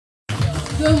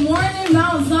Good morning,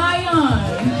 Mount Zion.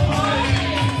 I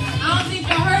don't think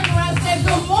y'all heard me when I said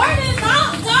good morning,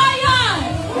 Mount Zion.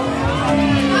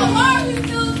 Now, why are we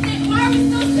still sitting? Why are we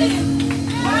still sitting?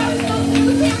 Why are we still sitting?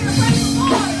 We can't even praise the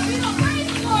Lord. We don't praise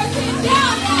the Lord sitting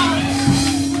down, y'all.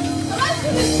 So let's do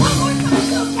this one more time.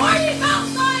 Good morning, Mount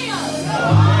Zion.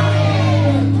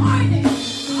 Good morning.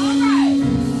 All right.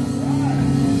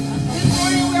 This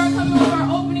morning we are coming with our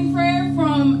opening prayer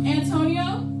from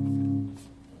Antonio.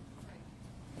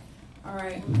 All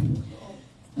right.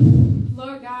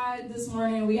 Lord God, this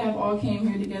morning we have all came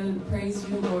here together to praise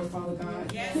you, Lord Father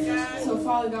God. Yes, God. So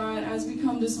Father God, as we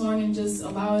come this morning, just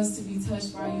allow us to be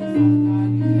touched by you, Father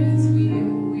God, because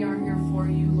we are here for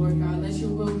you, Lord God. Let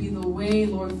your will be the way,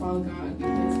 Lord Father God,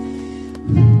 because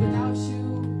without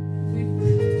you, we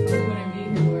wouldn't be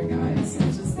here, Lord God. So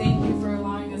just thank you for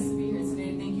allowing us to be here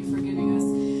today. Thank you for giving us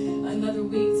another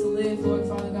week to live, Lord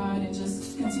Father God, and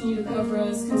just continue to cover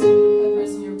us,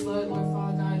 in your blood, Lord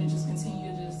Father God, and just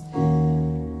continue to just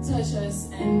touch us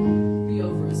and be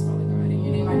over us, Father God. In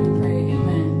your name I do pray.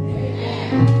 Amen.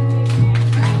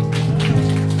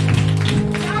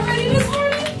 Y'all ready this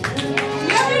morning?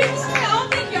 Y'all ready this morning? I don't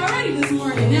think y'all ready this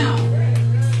morning now.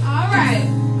 All right.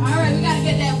 We got to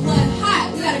get that blood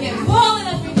hot. We got to get boiling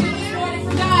up in here this morning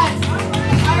for God.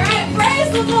 All right. Praise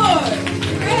the Lord.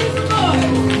 Praise the Lord.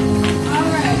 All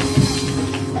right.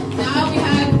 Now we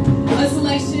have a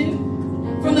selection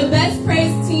from the best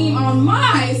praise team on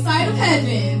my side of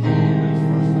heaven.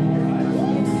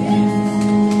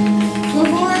 Good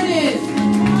morning.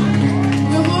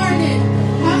 Good morning.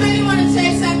 How many want to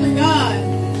chase after God?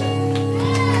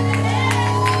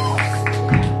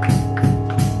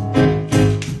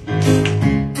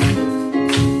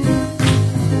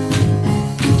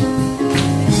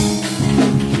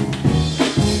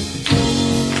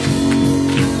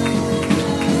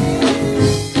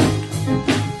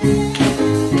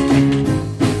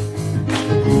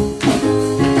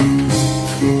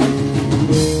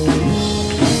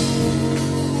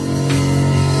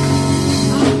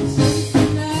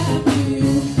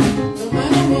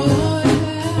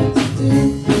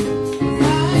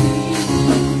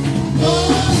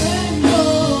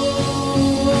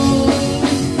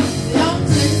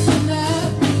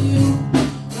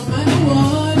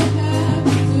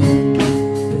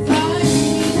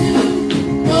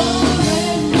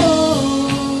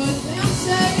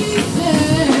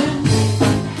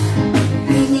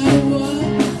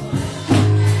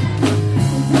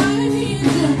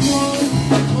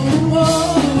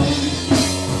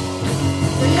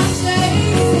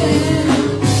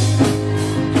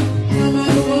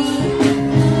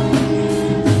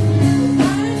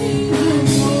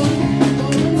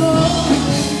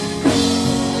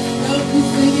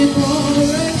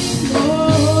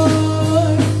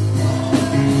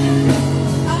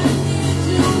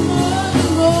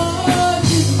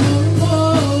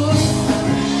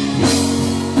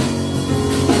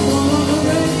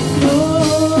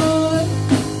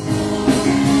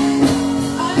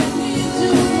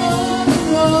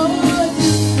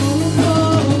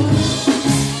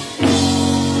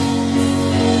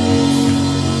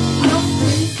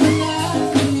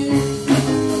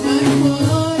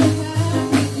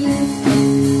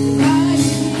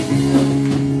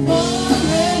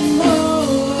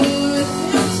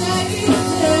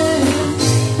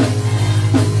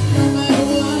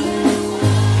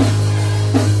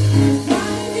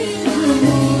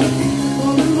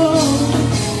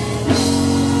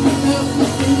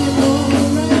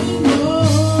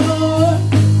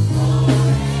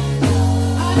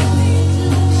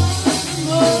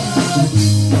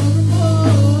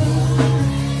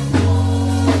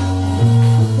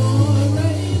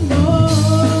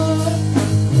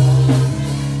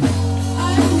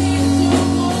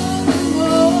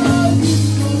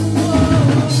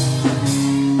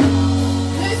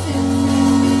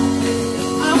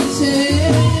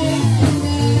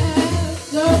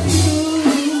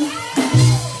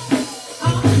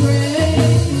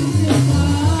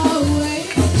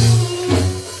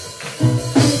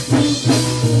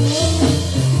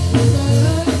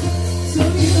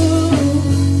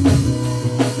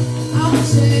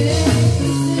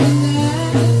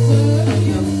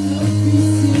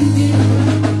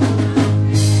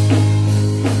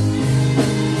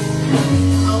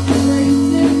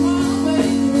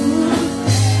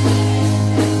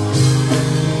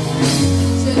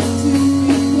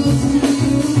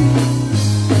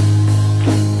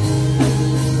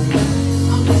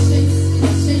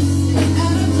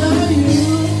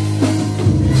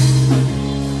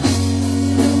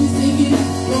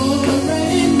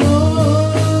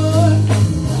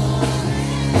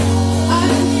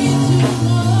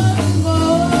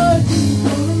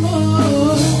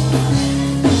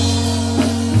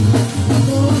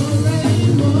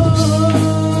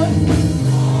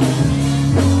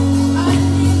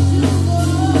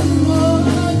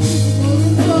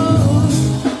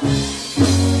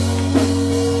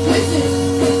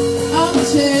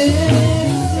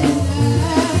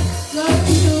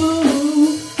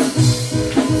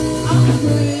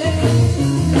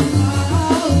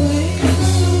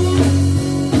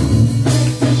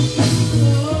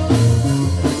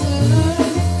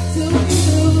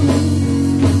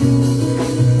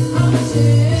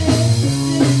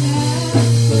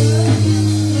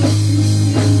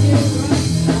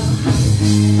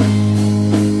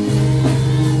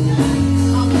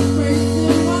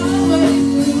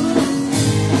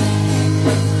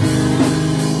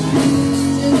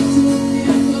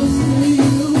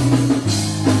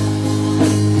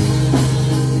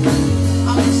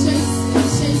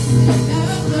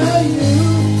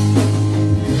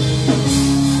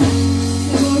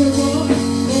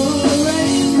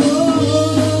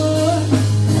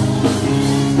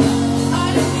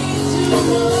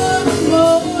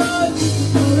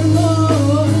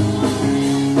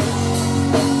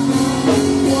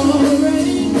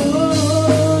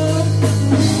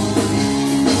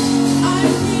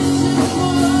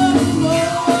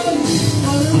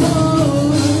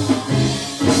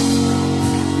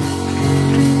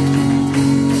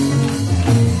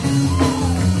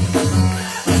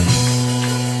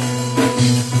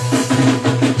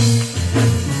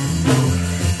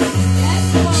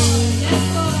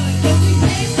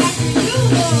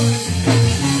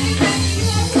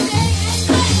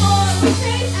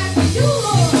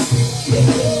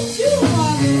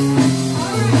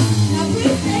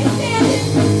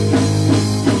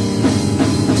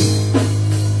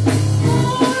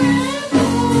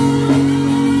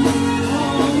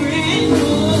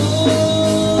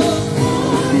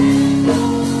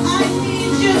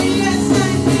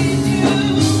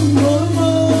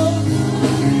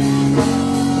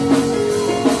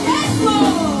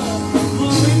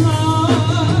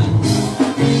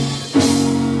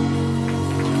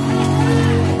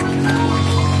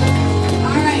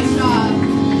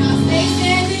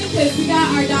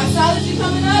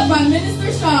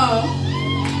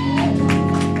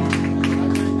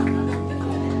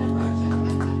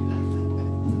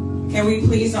 Can we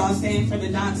please all stand for the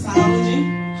doxology?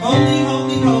 Holy,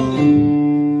 holy, holy.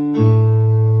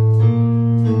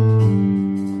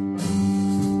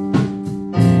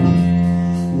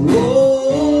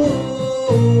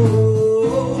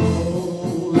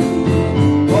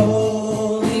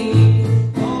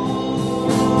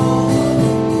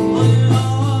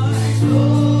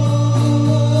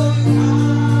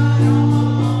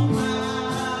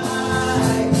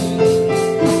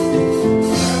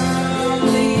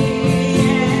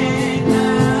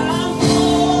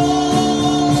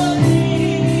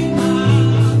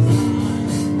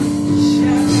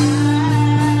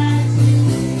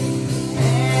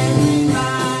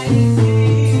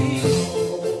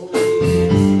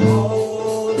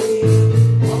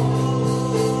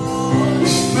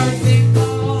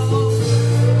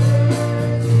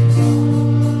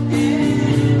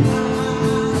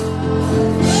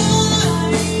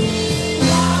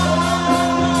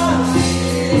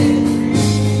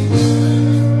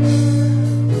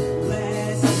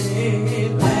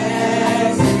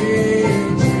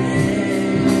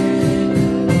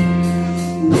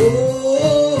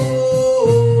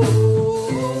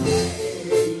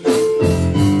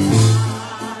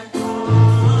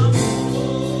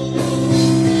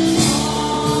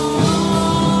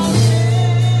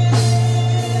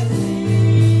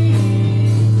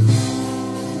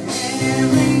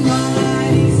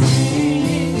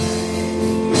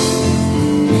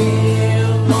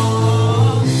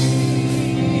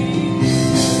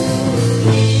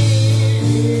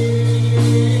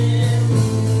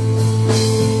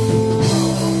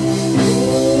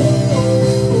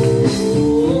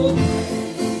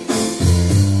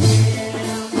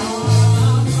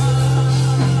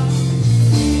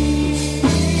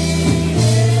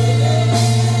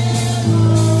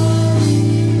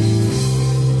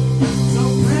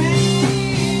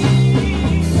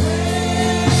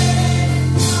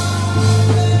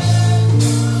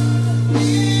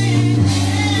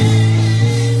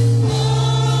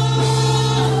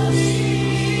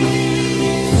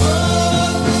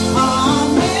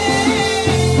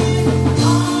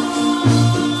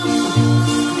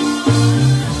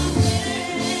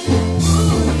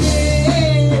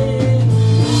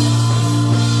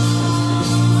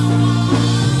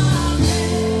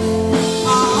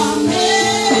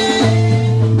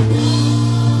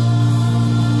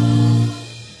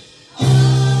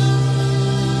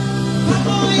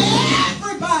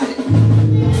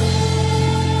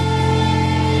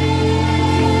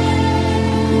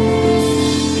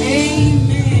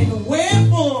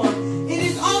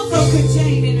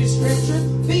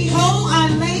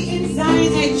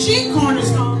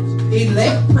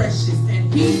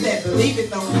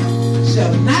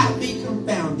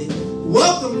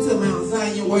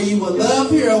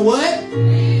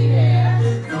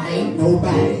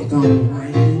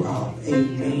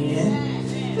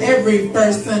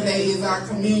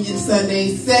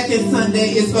 Sunday. Second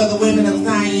Sunday is for the women of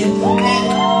Zion.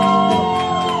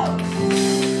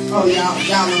 Oh, y'all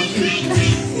on cute.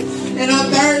 And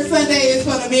on third Sunday is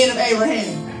for the men of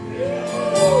Abraham.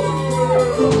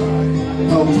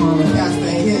 Oh, Mama, Pastor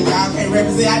ain't here. Y'all can't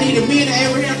represent. I need the men of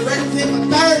Abraham to represent for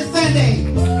third Sunday.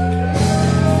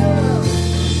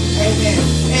 Amen.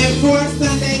 And fourth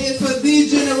Sunday is for the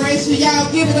generation.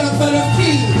 Y'all give it up for the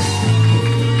kids.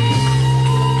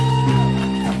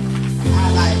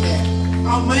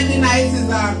 On Monday nights is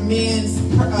our men's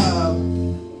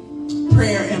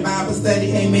prayer and Bible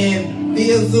study, amen,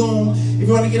 via Zoom. If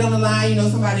you want to get on the line, you know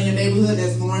somebody in your neighborhood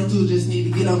that's going through, just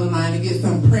need to get on the line and get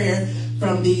some prayer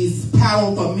from these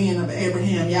powerful men of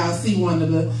Abraham. Y'all see one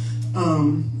of the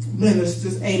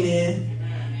ministers, amen.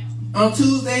 On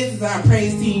Tuesdays is our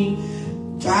praise team,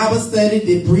 Bible study,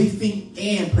 debriefing,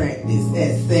 and practice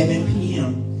at 7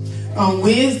 p.m. On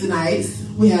Wednesday nights,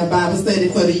 we have Bible study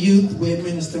for the youth with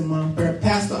Minister Mumford,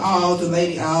 Pastor All, the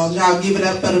Lady All. Y'all give it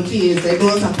up for the kids. They're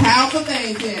doing some powerful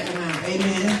things here tonight.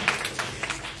 Amen.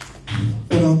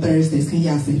 But on Thursdays, can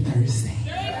y'all say Thursday?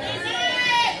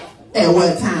 At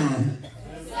what time?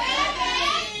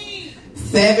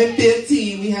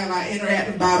 7:15. We have our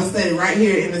interactive Bible study right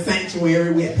here in the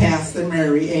sanctuary with Pastor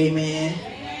Murray. Amen.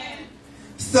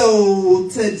 So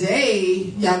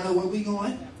today, y'all know where we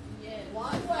going?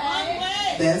 One way.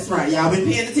 That's right. Y'all been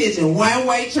paying attention. One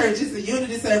Way Churches. The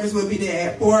unity service will be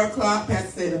there at 4 o'clock.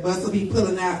 Pastor said the bus will be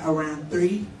pulling out around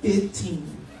 3:15.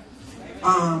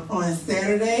 On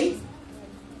Saturday,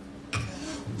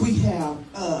 we have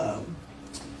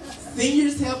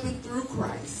Seniors Helping Through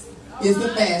Christ. It's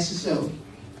a fashion show.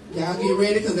 Y'all get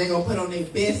ready because they're going to put on their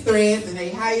best threads and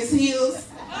their highest heels.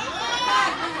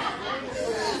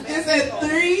 And That's at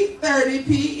 3:30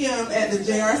 p.m. at the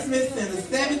J.R. Smith Center,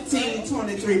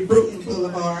 1723 Bruton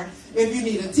Boulevard. If you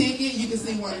need a ticket, you can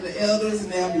see one of the elders,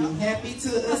 and they'll be happy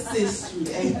to assist you.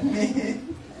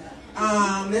 Amen.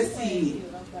 Let's see.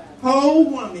 Whole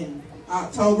Woman,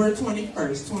 October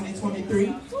 21st,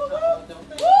 2023.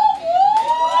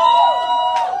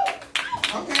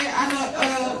 Okay, I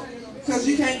know, because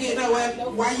you can't get nowhere.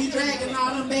 Why you dragging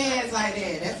all them bags like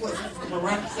that? That's what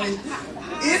Veronica says.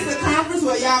 It's a conference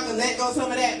where y'all can let go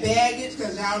some of that baggage,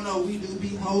 because y'all know we do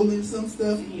be holding some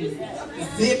stuff in.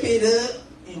 Zip it up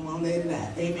and won't let it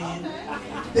out. Amen.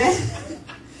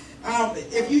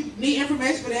 If you need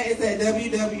information for that, it's at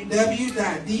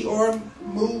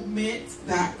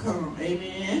www.dormovement.com.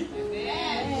 Amen.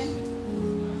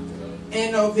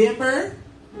 In November,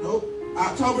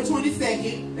 October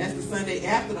 22nd, that's the Sunday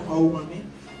after the Whole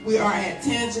Woman, we are at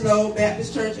Tangelo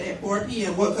Baptist Church at 4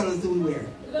 p.m. What colors do we wear?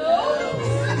 Blue.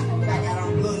 I got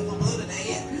on blue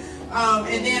today.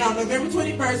 And then on November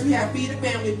 21st, we have Feed a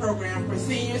Family program for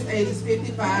seniors ages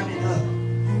 55 and up.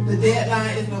 The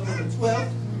deadline is November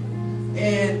 12th,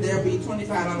 and there'll be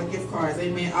 $25 gift cards.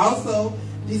 Amen. Also,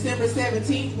 December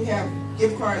 17th, we have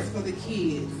gift cards for the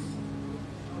kids.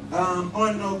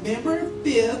 On November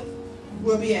 5th,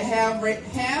 we'll be at Have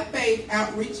Faith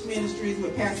Outreach Ministries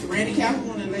with Pastor Randy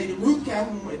Calhoun and Lady Ruth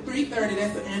Calhoun at 3:30.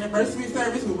 That's the anniversary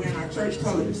service. We're wearing our church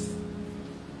colors.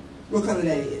 What color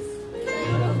that is?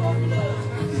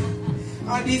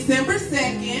 On December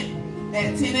 2nd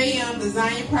at 10 a.m., the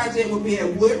Zion Project will be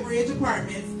at Woodridge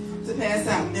Apartments to pass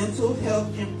out mental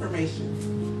health information.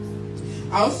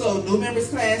 Also, new members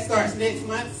class starts next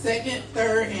month, 2nd,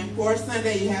 3rd, and 4th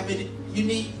Sunday.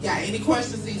 Got any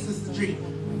questions? See Sister Dream.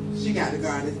 She got the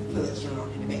garden plug shirt on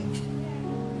in the back.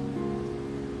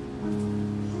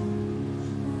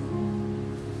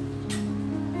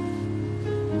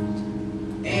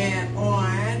 And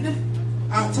on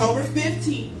October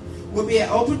 15th, we'll be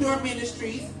at Open Door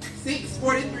Ministries,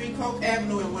 643 Coke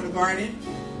Avenue in Winter Garden.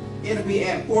 It'll be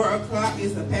at 4 o'clock.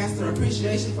 It's the pastor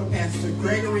appreciation for Pastor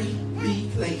Gregory B.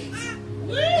 Clayton.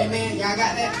 Amen. Y'all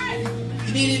got that?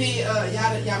 You need any,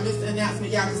 y'all missed the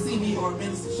announcement, y'all can see me or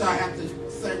Minister Shaw after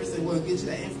service and we'll get you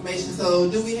that information. So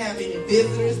do we have any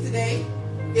visitors today?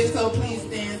 If so, please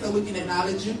stand so we can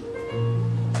acknowledge you.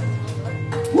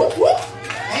 Whoop, whoop.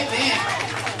 Amen.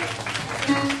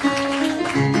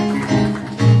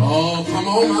 Oh, come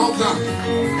on, Mount Zion.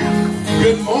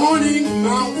 Good morning,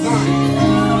 Mount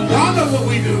Zion. Y'all know what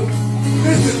we do.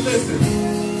 Listen.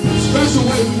 Special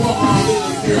way we walk our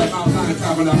lives here at Mount Zion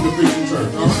Tabernacle Christian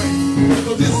Church, all right? So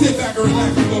just sit back and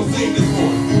relax and go sing this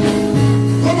morning.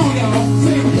 Come on, y'all.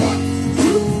 Say it 1,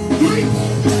 2, 3.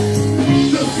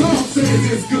 The song says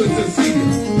it's good to see you.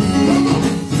 Come on.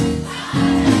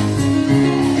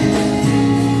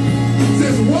 It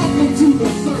says, welcome to the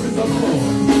service of the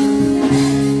Lord.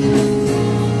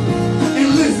 And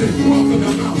listen, welcome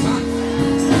to Mount Zion.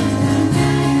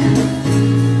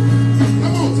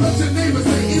 Come on, touch your neighbor and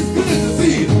say, it's good to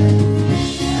see you.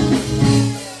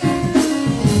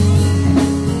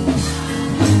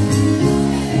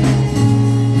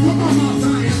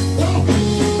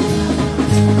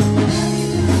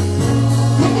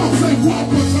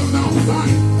 Welcome to Mount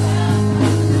Zion.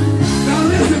 Now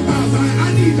listen, Mount Zion, I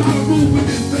need y'all to move with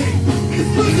this thing. It's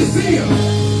good to see you.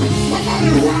 Come on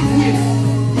and rock with it.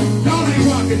 Y'all ain't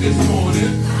rocking this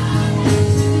morning.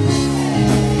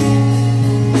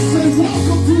 Say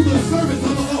welcome to the service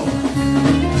of the Lord.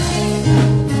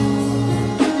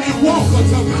 And welcome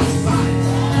to Mount Zion.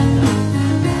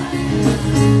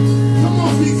 Come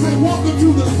on, big, say welcome to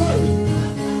the service.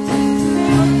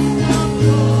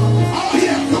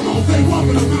 Say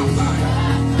welcome to Mount Zion.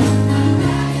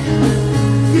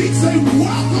 Big say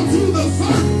welcome to the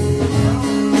service.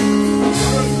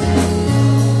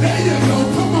 There you go.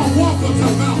 Come on, welcome to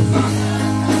Mount Zion.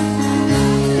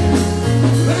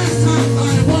 Last time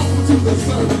Zion, welcome to the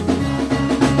service.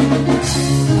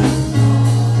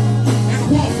 And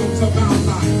welcome to Mount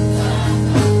Zion.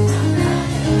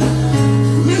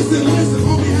 Listen,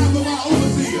 on behalf of our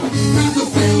overseer.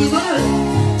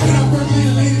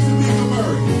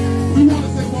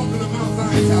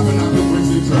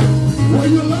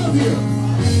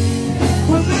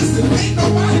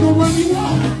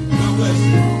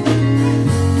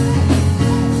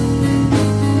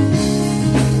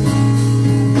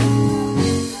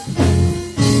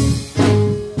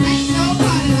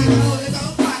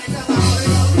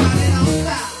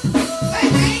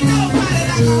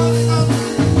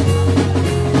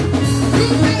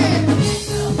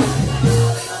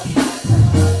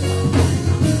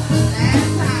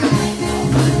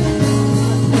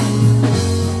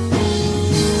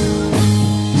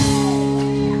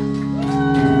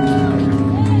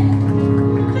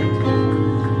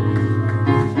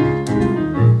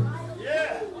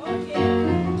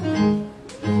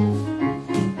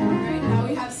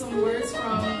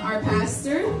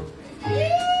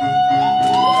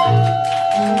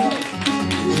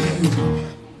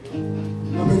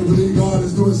 believe God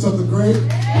is doing something great?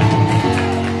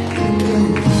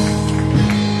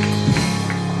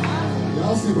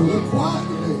 Y'all seem a little quiet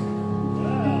today.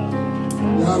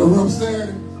 Y'all had a rough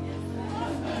Saturday?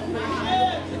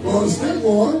 Well, stay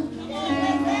warm.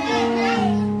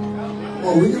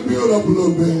 Oh, we can build up a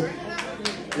little bit.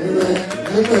 Amen.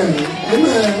 Amen.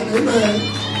 Amen. Amen.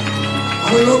 I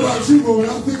don't know about you, but when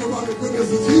I think about the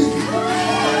goodness of Jesus,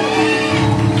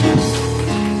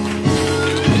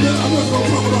 I'm not going to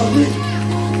talk about me.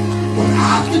 When I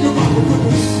think about the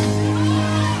goodness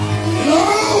and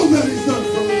all that He's done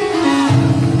for me.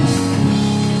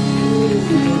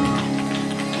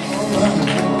 All right.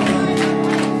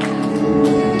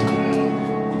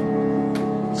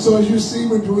 So as you see,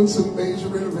 we're doing some major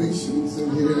renovations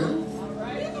in here.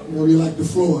 You know, you like the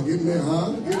floor. Getting there,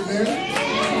 huh? Getting there?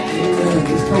 Amen.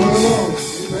 It's coming along.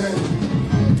 Amen.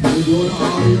 We're doing the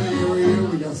audio area.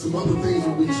 We got some other things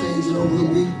we'll be changing over the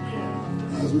week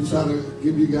as we try to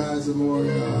give you guys a more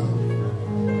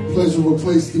pleasurable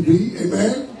place to be.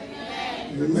 Amen?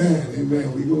 Amen.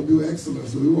 Amen. We're going to do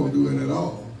excellence, so we won't do it at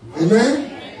all.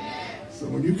 Amen? So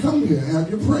when you come here, have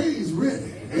your praise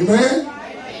ready. Amen?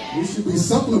 You should be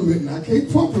supplementing. I can't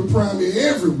pump and prime you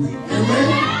every week.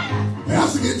 Amen?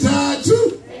 Pastor get tired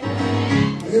too.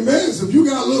 Amen. So if you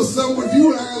got a little something with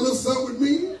you and I got a little something with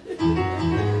me,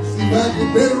 see back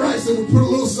in Betty Rice and we put a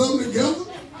little something together.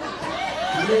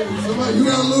 Somebody, you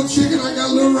got a little chicken, I got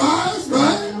a little rice,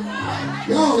 right?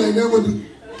 Y'all ain't never do.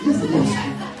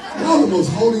 Y'all the most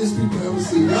holiest people I ever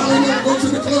seen. Y'all ain't never go to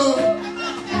the club.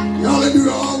 Y'all ain't do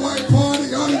the all-white party.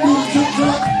 Y'all ain't do the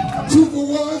drop 2 for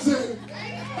 1s and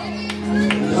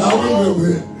y'all remember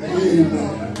it.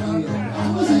 Amen. I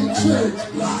was in church,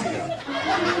 liar.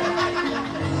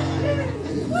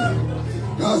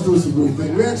 God's doing some great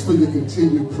things. We ask for your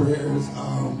continued prayers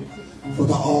for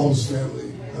the Alls family.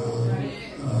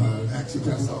 Actually,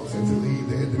 Pastor Alls had to leave.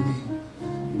 They had to meet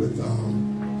with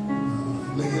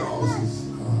Lady Alls'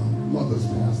 mother's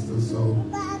pastor, so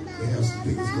they have some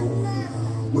things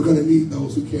going. We're going to need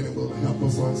those who can and will help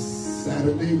us on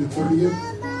Saturday, the 30th.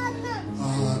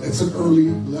 It's an early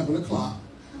 11 o'clock.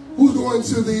 Who's going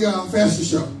to the fashion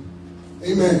show?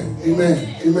 Amen.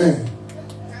 Amen. Amen.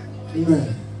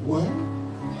 Amen. What?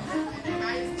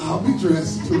 I'll be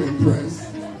dressed to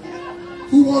impress.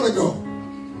 Who want to go?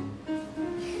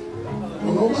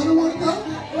 Well, nobody want to go?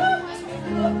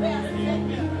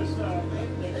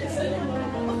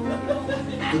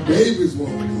 The babies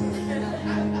want to go.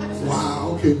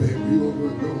 Wow, okay, baby, you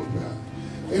want to go with that.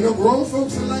 Ain't no grown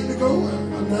folks that like to go? A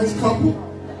nice couple?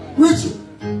 Richard,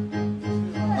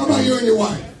 how about you and your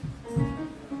wife?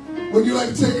 Would you like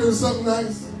to take her to something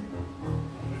nice?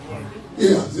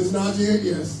 Yeah, just nod your head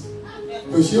yes.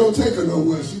 But she don't take her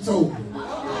nowhere, she told me.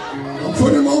 I'm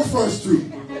putting him on Front Street.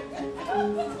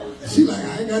 She like,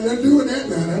 I ain't got nothing to do with that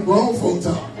now. That grown folk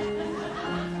talk.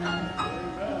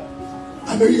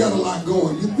 I know you got a lot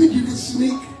going. You think you can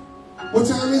sneak? What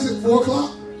time is it? 4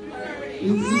 o'clock?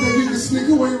 You think you can sneak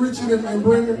away, Richard, and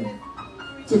bring her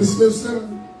to the Smith Center?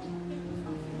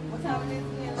 What time is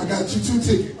it? I got you 2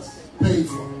 tickets. Paid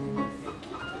for.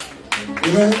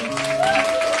 Amen?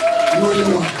 You and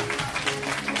your wife.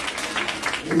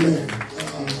 Amen.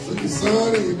 So your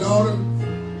son and your daughter,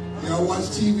 y'all watch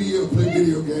TV or play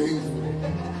video games.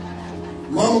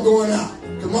 Mama going out.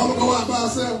 Can mama go out by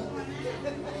herself?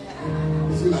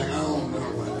 She like, I don't know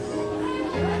about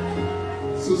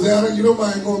that. Susanna, you don't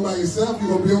mind going by yourself? You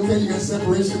gonna be okay? You got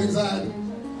separation anxiety?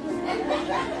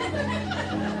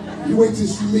 You wait till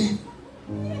she meet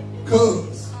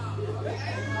cuz.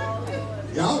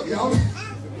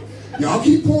 Y'all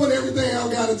keep pouring everything y'all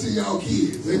got into y'all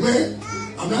kids. Amen?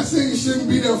 I'm not saying you shouldn't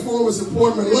be there for them and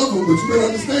support them and love them, but you better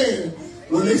understand,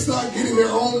 when they start getting their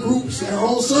own groups, their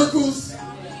own circles,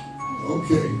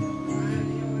 okay.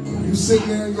 You sitting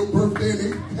there on your birthday, and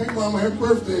they, hey mama, happy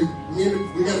birthday. We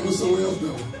gotta go somewhere else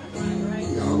though.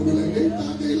 Y'all be like, they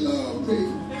thought they loved me.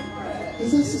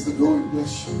 Is that Sister Gordon?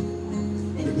 Bless you.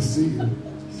 Good to see you.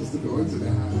 Sister Gordon's in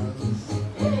the house.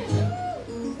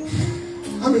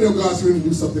 How many know God's going to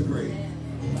do something great?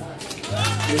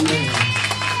 Amen.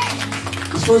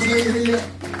 Is First Lady here yet?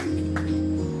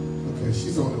 Okay,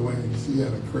 she's on the way. She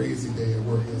had a crazy day at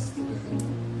work yesterday.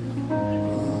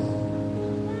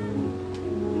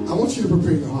 I want you to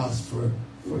prepare your hearts for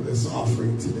this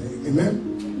offering today. Amen?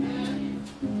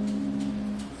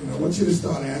 And I want you to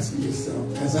start asking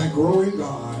yourself, as I grow in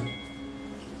God,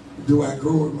 do I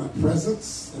grow in my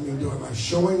presence? I mean, am I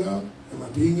showing up? Am I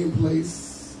being in place?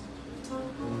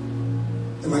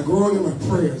 Am I growing in my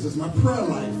prayers? Is my prayer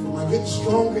life? Am I getting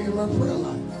stronger in my prayer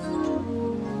life?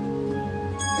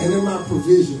 And in my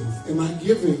provisions? Am I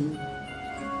giving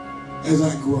as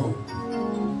I grow?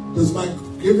 Is my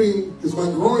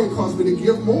growing cause me to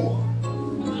give more?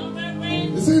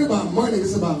 This ain't about money,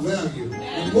 it's about value.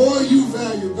 The more you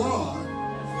value God,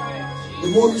 the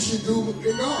more you should do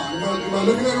in God. Am I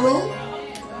looking at it wrong?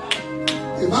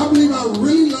 If I believe I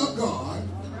really love God,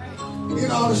 it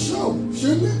ought to show,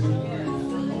 shouldn't it?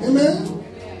 Amen?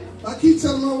 I keep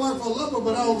telling my wife I love her,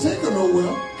 but I don't take her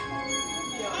nowhere.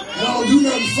 And I don't do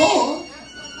nothing for her.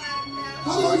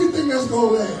 How long do you think that's going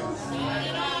to last?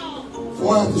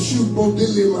 Before I have to shoot Bo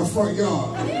Diddley in my front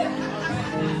yard.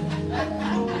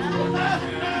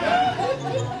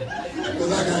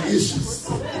 Because I got issues.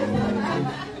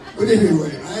 But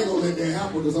anyway, I ain't going to let that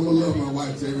happen because I'm going to love my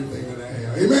wife to everything that I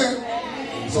have. Amen?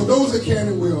 So those that can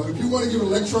and will. If you want to give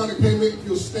electronic payment,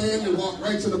 you'll stand and walk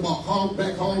right to the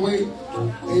back hallway.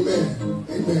 Amen.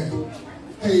 Amen.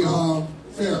 Hey,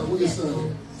 Farrah, where your son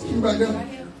is? Keep right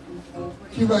there.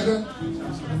 Keep right there.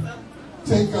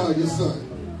 Take your son.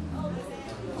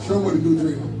 Show him what to do,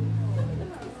 Dreamer.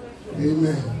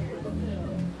 Amen.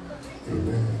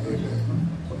 Amen. Amen.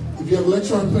 If you have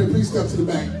electronic plate, please step to the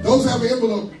back. Those have an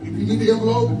envelope. If you need the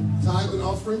envelope, tithe and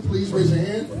offering, please raise your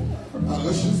hand. Our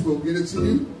ushers will get it to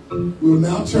you. We will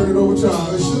now turn it over to our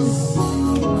ushers.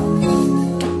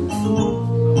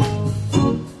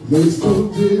 Makes no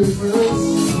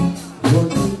difference what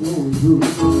you're going through.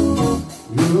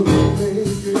 You're gonna make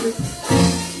it.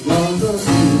 God's a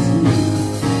season.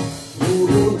 Hold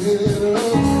your head up.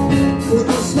 Put a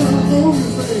smile on your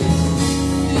face.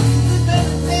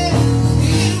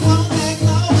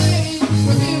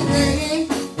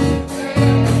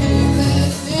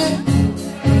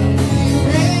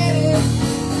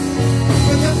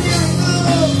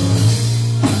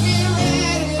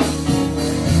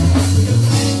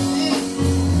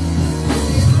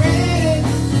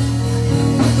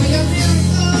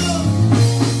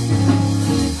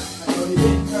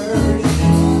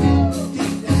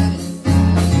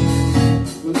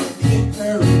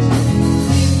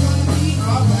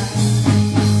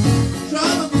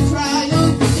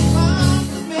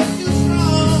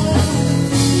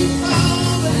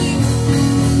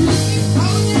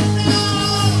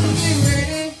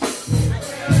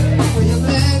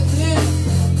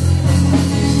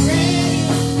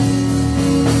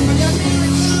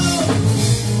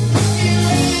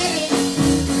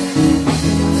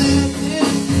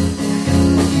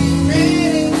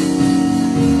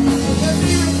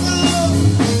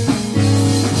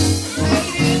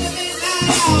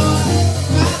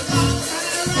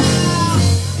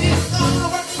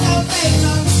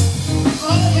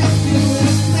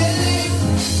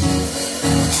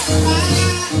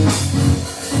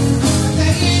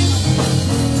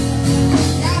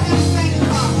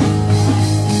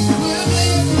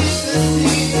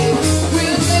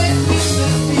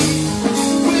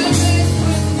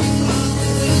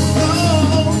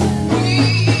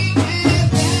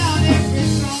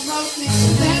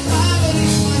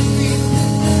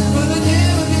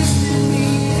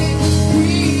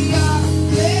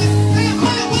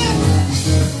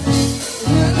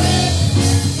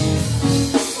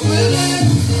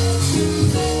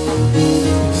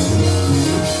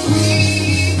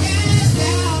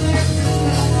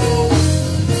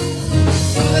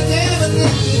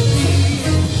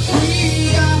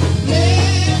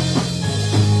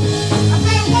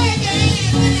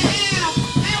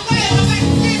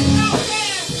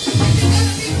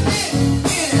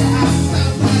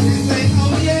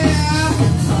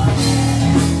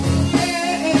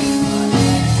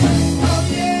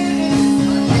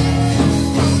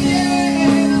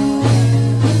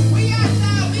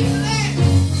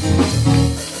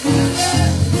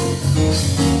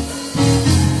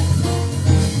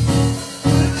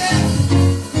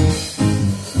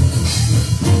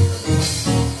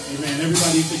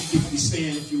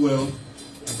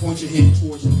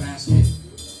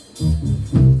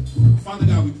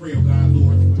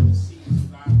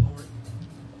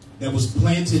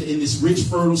 In this rich,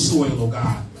 fertile soil, oh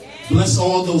God. Bless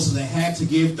all those that had to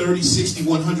give 30, 60,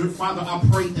 100. Father, I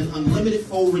pray an unlimited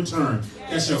full return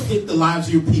that shall hit the lives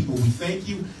of your people. We thank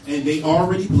you, and they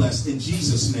already blessed. In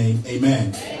Jesus' name,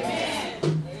 amen.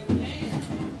 Amen.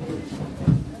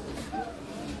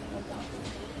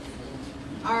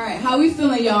 All right, how we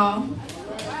feeling, y'all?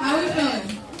 How we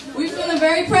feeling? We feeling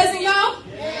very present, y'all?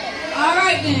 All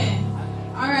right, then.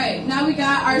 All right, now we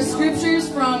got our scriptures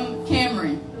from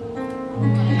Cameron.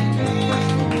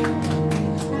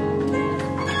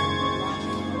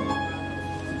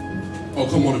 Oh,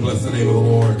 come on and bless the name of the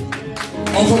Lord.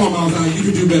 Oh, come on, Mount Zion. You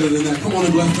can do better than that. Come on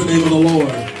and bless the name of the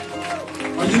Lord.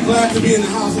 Are you glad to be in the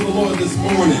house of the Lord this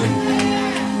morning?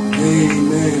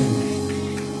 Amen.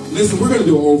 Listen, we're going to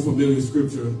do an old familiar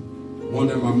scripture, one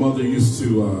that my mother used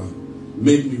to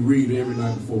make me read every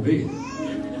night before bed.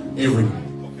 Every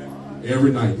night.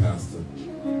 Every night, Pastor.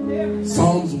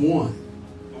 Psalms 1.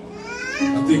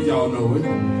 I think y'all know it.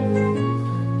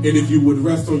 And if you would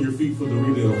rest on your feet for the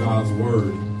reading of God's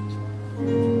word.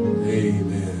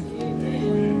 Amen.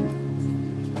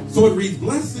 So it reads,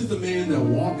 blessed is the man that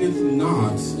walketh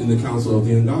not in the counsel of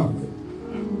the ungodly,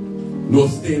 nor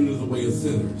standeth in the way of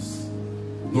sinners,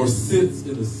 nor sits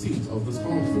in the seat of the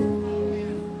scornful.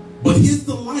 But his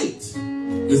delight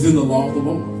is in the law of the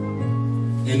Lord,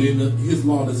 and in his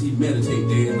law does he meditate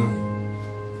day and night.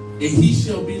 And he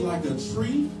shall be like a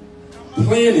tree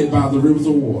planted by the rivers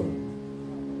of water,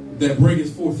 that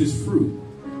bringeth forth his fruit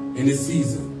in his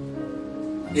season,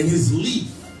 and his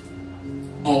leaf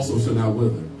also shall not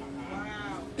wither.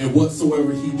 And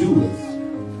whatsoever he doeth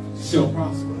shall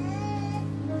prosper.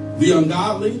 The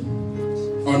ungodly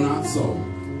are not so,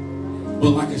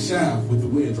 but like a shaft with the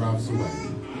wind drives away.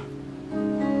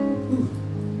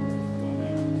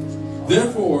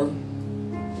 Therefore,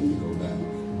 let me go back.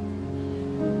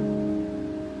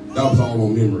 That was all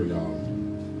on memory, y'all.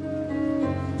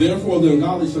 Therefore, the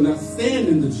ungodly shall not stand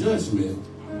in the judgment,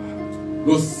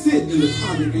 nor sit in the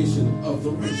congregation of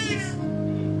the righteous.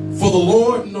 For the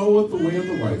Lord knoweth the way of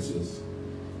the righteous.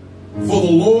 For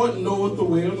the Lord knoweth the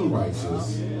way of the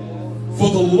righteous. For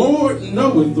the Lord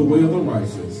knoweth the way of the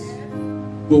righteous.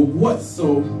 But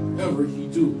whatsoever he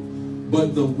do,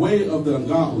 but the way of the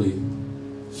ungodly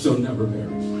shall never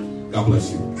perish. God bless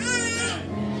you.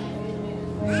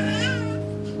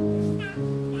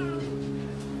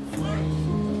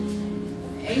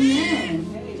 Amen.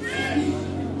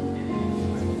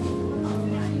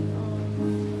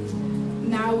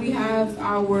 Now we have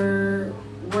our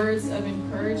words of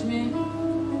encouragement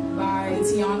by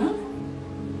Tiana.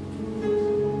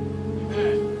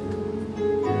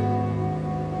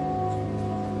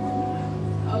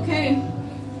 Okay.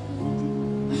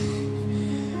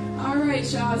 All right,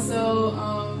 y'all. So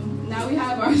now we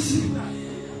have our...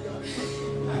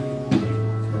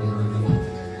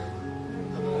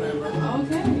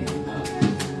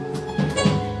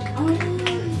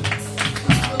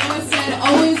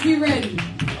 Be ready.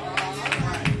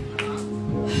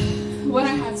 What I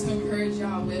have to encourage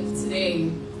y'all with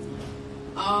today,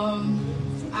 I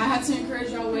have to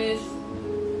encourage y'all with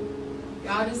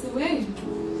God is the way.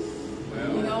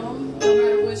 You know, no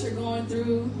matter what you're going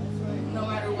through, no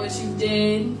matter what you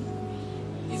did,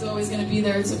 He's always going to be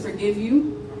there to forgive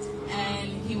you,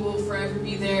 and He will forever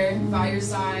be there by your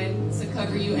side to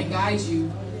cover you and guide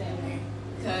you,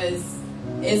 because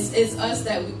it's us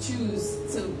that we choose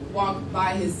to walk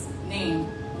by His name.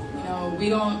 You know, we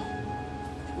don't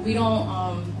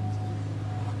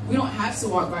have to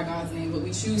walk by God's name, but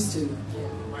we choose to,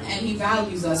 and He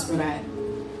values us for that.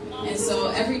 And so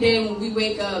every day when we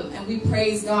wake up and we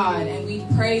praise God and we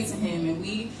pray to Him and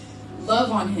we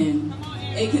love on Him,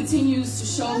 it continues to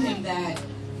show Him that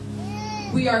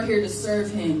we are here to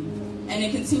serve Him, and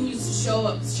it continues to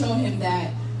show Him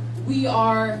that we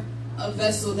are a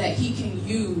vessel that He can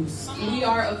use. We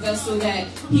are a vessel that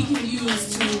He can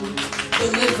use to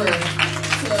deliver,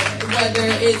 whether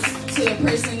it's to a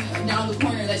person down the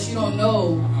corner that you don't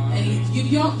know, and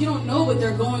you don't know what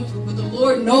they're going through, but the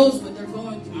Lord knows what they're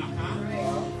going through.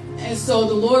 And so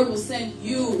the Lord will send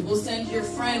you, will send your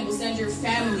friend, will send your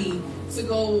family to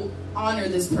go honor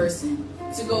this person,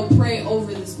 to go pray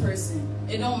over this person.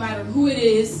 It don't matter who it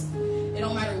is, it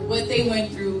don't matter what they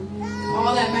went through.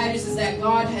 All that matters is that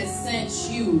God has sent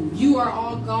you. You are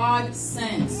all God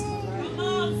sent.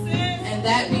 And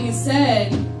that being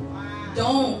said,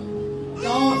 don't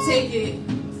take it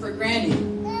for granted.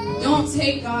 Don't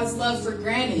take God's love for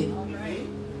granted.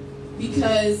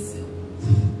 Because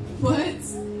what?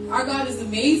 Our God is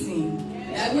amazing.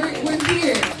 We're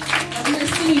here. And we're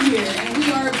sitting here. And we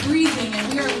are breathing.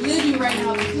 And we are living right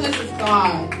now because of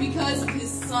God. Because of His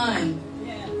Son.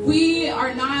 We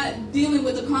are not dealing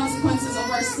with the consequences of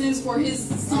our sins for His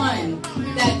Son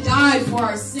that died for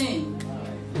our sin.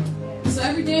 So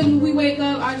every day when we wake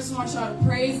up, I just want y'all to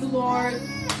praise the Lord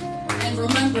and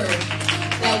remember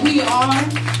that we are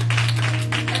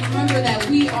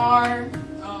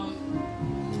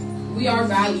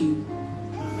valued.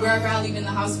 We are valued in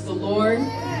the house of the Lord.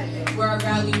 We are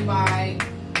valued by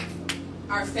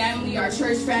our family, our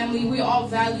church family. We all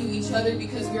value each other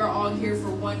because we are all here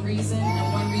for one reason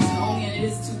and one reason only, and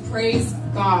it is to praise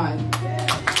God.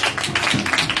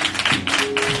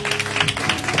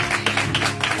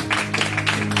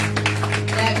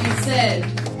 That being said,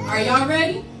 are y'all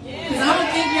ready? Because I don't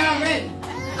think y'all ready.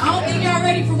 I don't think y'all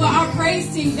ready for what our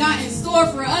praise team got in store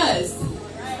for us.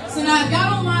 So now, if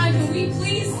y'all don't mind, can we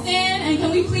please stand and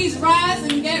can we please rise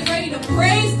and get ready to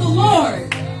praise the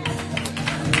Lord?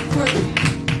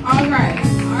 All right. I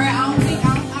don't feel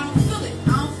it. I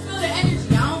don't feel the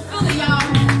energy. I don't feel it, y'all.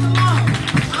 Come on.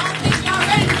 I don't think y'all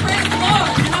ready to praise the Lord.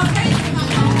 And I'm praising him.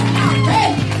 Y'all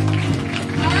ready.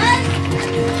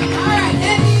 All right.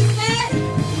 That being said,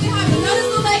 we have another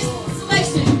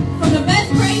selection from the best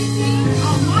praise team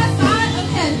on my side of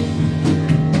heaven.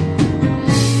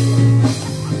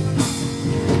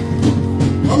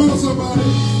 Come on, somebody.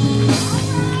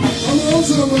 Come on,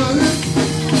 somebody.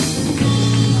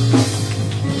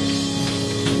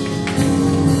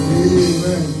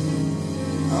 Amen.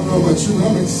 I don't know about you, but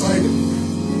I'm excited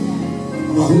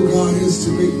about who God is to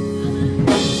me.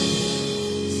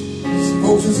 Some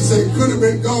folks used to say, could have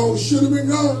been gone, should have been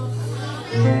gone.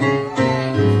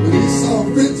 But he saw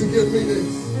fit to give me this.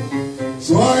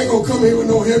 So I ain't going to come here with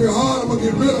no heavy heart. I'm going to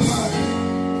get rid of mine.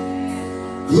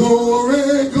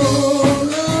 Glory, glory.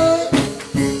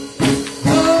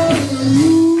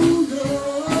 Hallelujah.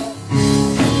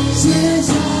 Since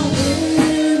I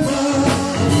laid my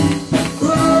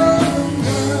burden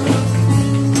down.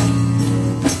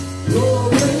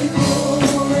 Glory,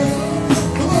 glory.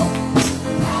 Come on.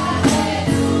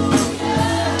 Hallelujah.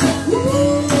 Woo.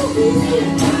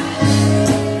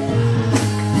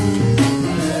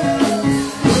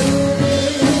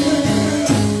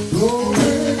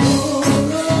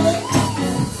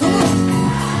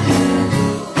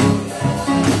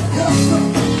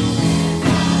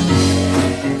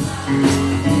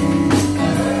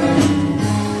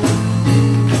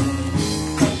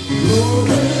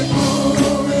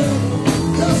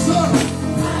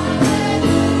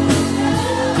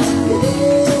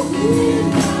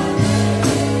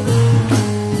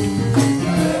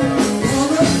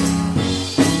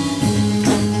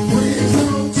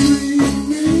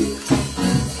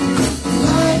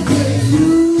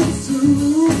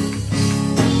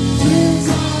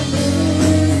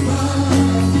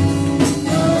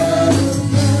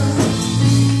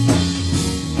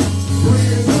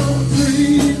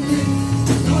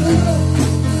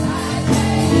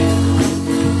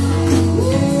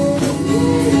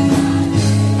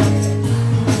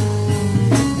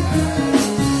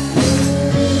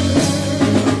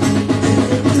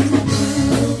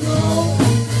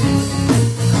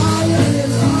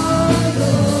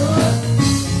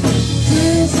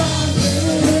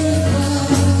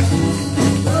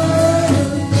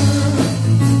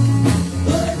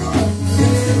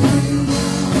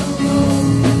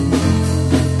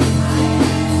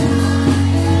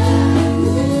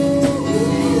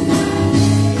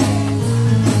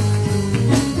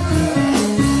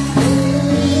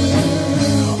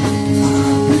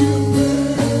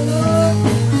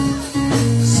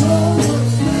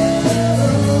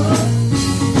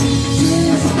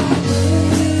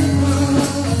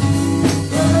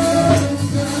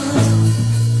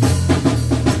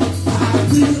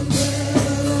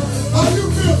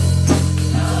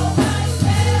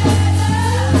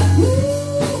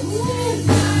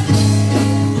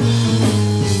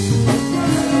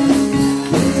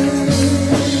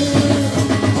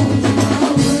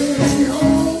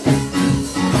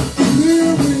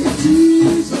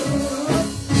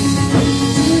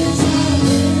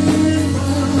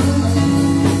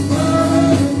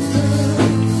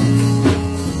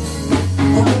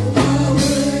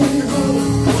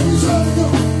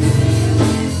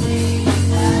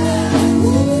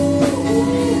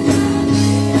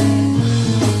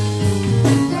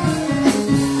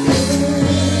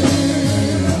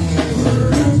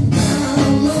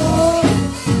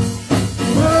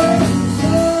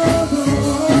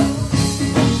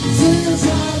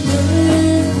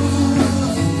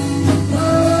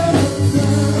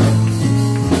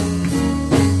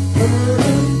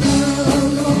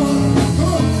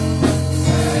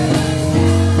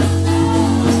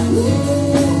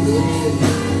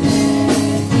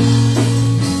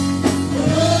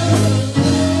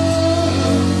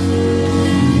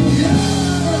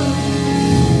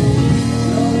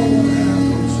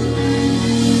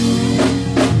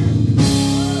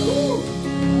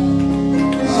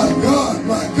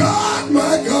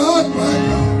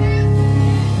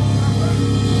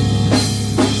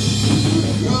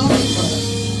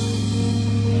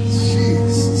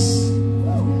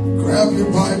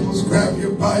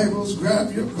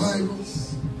 Grab your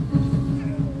Bibles.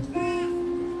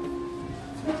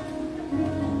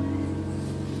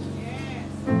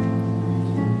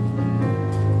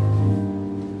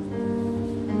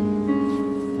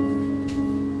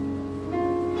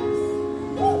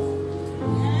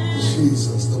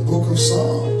 Jesus, the book of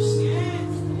Psalms.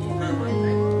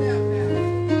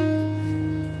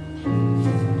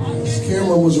 Let's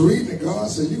was reading it,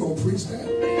 God said, "You gonna preach that?"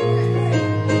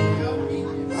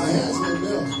 I had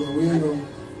something else, but we ain't gonna.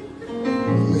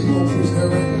 You gonna preach that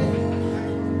right now?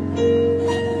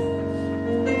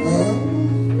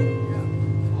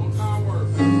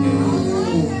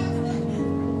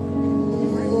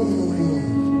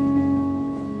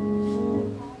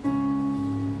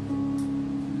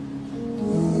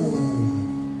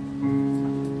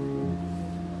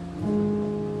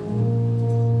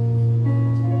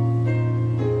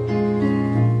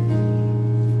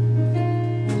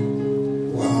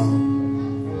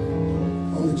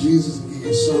 Jesus and give you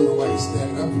a sermon while you're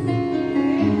standing up here.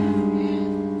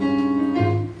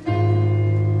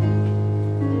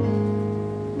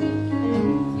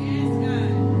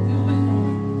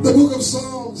 The book of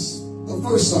Psalms, the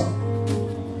first Psalm.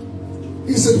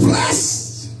 He said,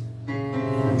 "Blessed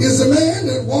is the man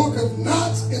that walketh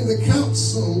not in the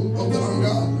counsel of the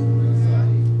ungodly,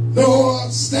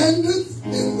 nor standeth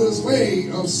in the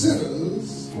way of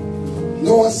sinners,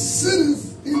 nor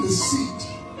sitteth in the seat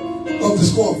of the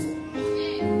scornful."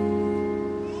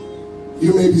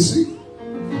 You may be seated.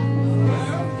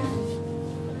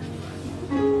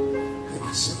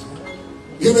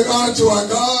 Giving honor to our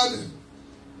God,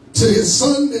 to his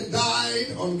son that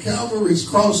died on Calvary's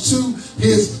cross, to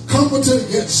his comforter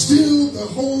yet still the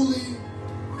Holy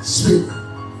Spirit.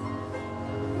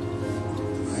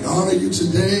 I honor you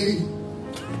today,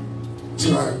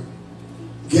 to our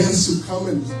guests who come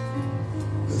and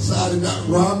decided not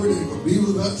robbery, they will be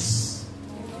with us.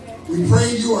 We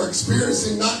pray you are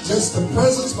experiencing not just the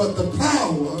presence, but the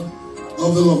power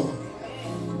of the Lord.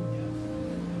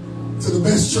 To the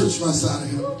best church my side of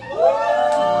heaven.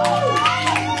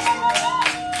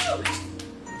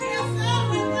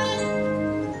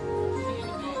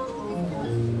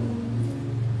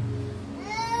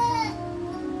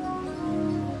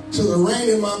 To the rain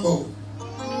in my boat.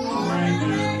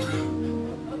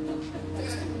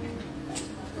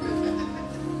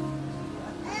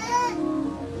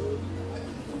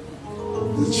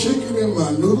 The chicken in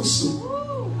my noodle soup.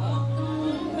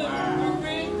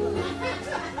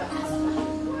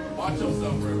 Watch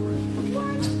yourself, Reverend.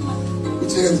 Put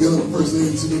your hands together for first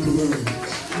lady to learn.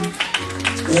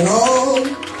 And all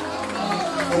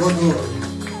of our glory.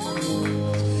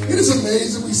 It is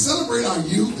amazing. We celebrate our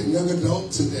youth and young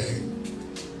adult today.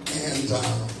 And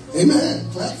amen.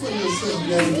 Clap for yourself,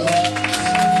 young adult.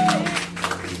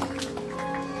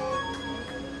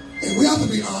 And we have to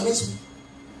be honest.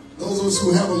 Those of us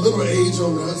who have a little age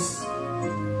on us,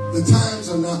 the times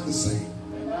are not the same.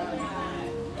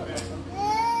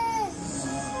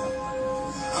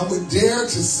 I would dare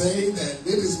to say that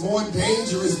it is more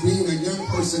dangerous being a young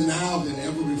person now than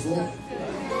ever before.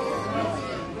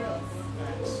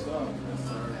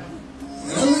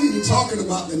 And I'm not even talking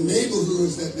about the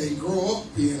neighborhoods that they grow up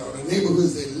in or the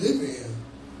neighborhoods they live in.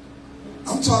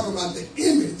 I'm talking about the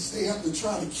image they have to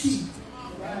try to keep.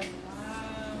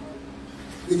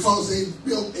 Because they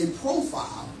built a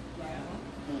profile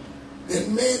that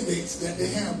mandates that they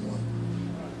have one.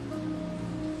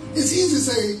 It's easy to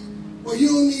say, well, you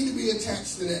don't need to be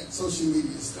attached to that social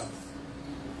media stuff.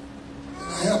 And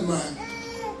I have my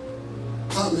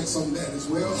comments on that as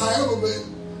well. However, but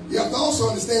you have to also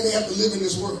understand they have to live in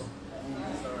this world.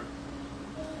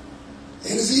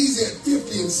 And it's easy at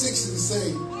 50 and 60 to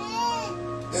say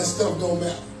that stuff don't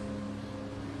matter.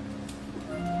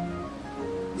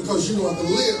 Because you don't have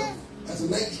to live as a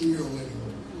 19-year-old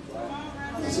anymore.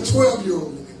 As a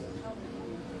 12-year-old anymore.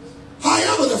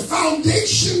 However, the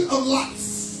foundation of life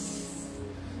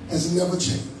has never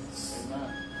changed.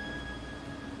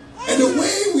 And the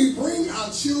way we bring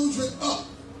our children up,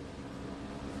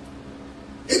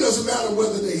 it doesn't matter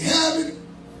whether they have it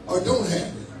or don't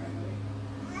have it.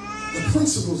 The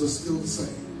principles are still the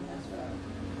same.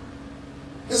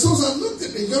 And so as I looked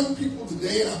at the young people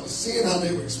today and I was seeing how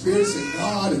they were experiencing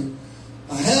God, and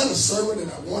I had a sermon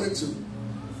that I wanted to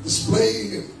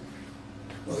display, and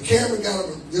the camera guy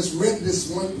just read this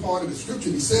one part of the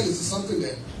scripture. He said this is something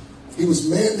that he was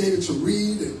mandated to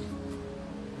read,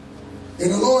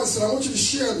 and the Lord said, I want you to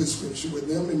share this scripture with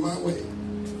them in my way.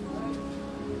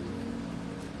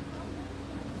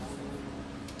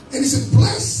 And he said,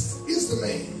 blessed is the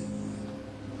man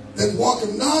that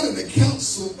walketh not in the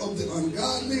counsel of the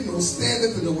ungodly, nor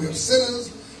standeth in the way of sinners,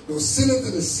 nor sitteth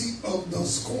in the seat of the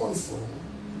scornful.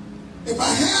 If I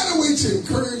had a way to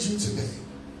encourage you today,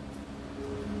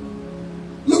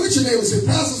 look at your neighbor and say,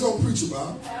 Pastor's going to preach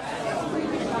about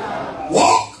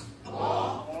walk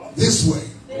this way.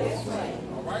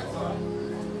 All right, son.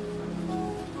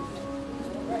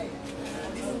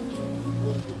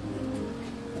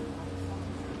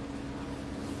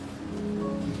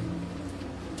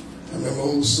 I remember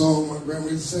old old song my grandma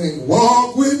used to sing.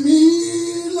 Walk with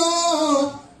me,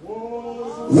 Lord.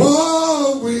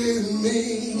 Walk with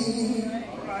me.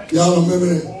 Y'all remember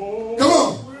that? Come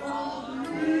on.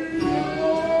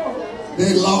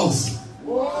 They lost.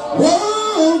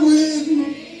 Walk with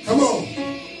me. Come on.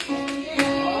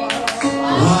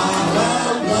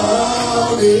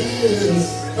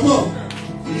 Come on.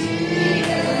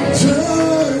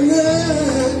 Journey.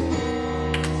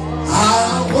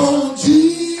 I want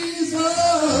Jesus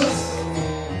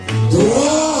to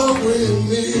walk with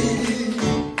me.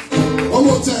 One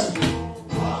more time.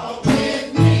 Walk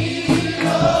with me,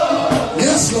 Lord.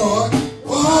 Yes, Lord.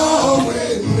 Walk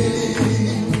with me.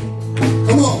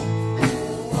 Come on.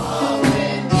 Walk with me,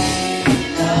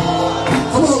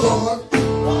 Lord.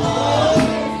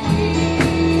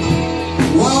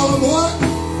 Come on, Lord.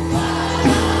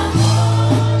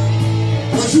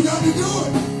 You got to do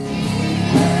it.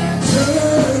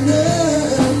 Journey.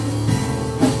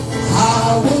 I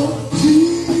want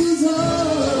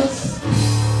Jesus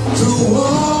to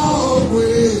walk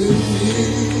with me.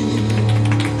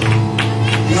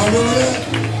 Y'all remember that?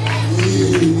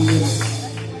 Yeah.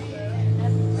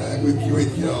 I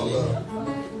wake y'all up.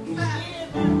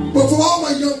 But for all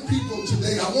my young people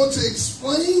today, I want to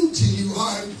explain to you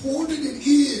how important it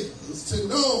is to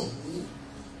know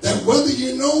that whether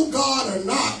you know God or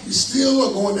not, you still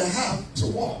are going to have to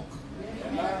walk.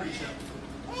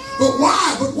 But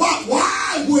why?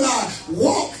 Why would I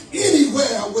walk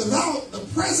anywhere without the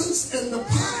presence and the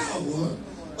power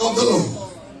of the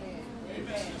Lord?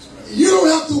 You don't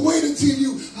have to wait until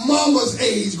you mama's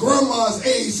age, grandma's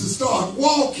age to start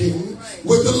walking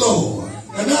with the Lord.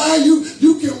 And now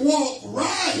you can walk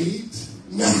right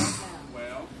now.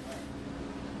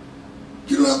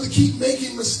 You don't have to keep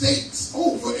making mistakes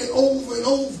over and over and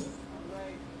over.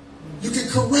 You can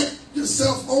correct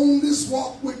yourself on this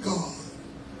walk with God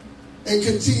and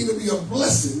continue to be a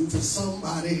blessing to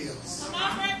somebody else.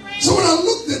 So when I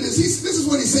looked at this, this is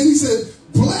what he said. He said,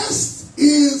 blessed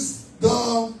is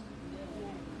the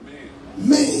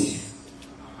man.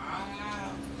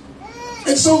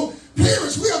 And so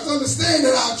parents, we have to understand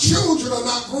that our children are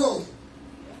not grown.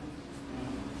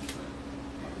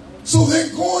 So they're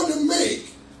going to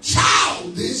make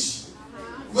childish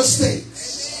mistakes.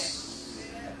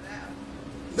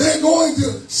 They're going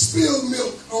to spill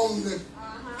milk on the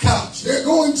couch. They're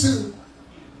going to,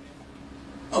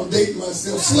 I'm dating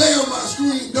myself, slam my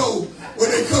screen door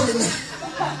when they come in.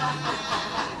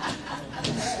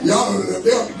 Y'all don't know,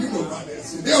 you know about that.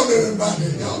 See, they don't know nothing about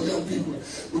that, y'all young people.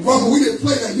 But mama, we didn't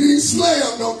play that. You didn't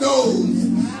slam no doors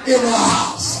in my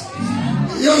house.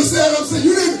 You understand what I'm saying?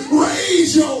 You didn't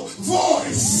raise your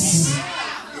voice.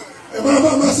 And when I'm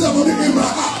by myself in my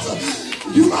house,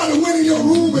 you might have went in your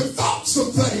room and thought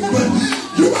something, but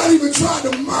you might even try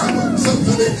to murmur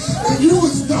something. And you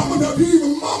was dumb enough, you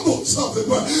even mumbled something.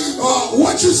 But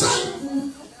what you say?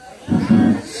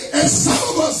 And some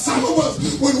of us,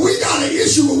 when we got an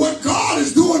issue with what God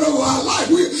is doing over our life,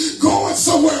 we're going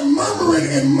somewhere murmuring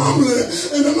and mumbling.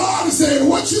 And the Lord is saying,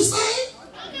 what you say?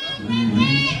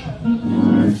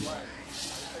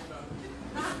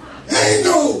 Ain't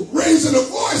no raising of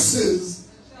voices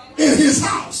in his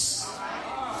house.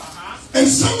 And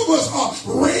some of us are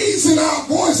raising our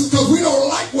voices because we don't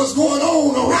like what's going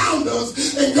on around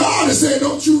us. And God is saying,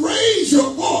 don't you raise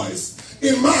your voice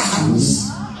in my house.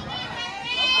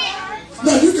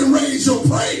 Now you can raise your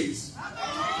praise.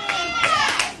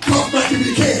 Talk back if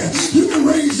you can. You can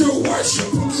raise your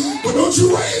worship. But don't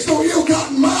you raise no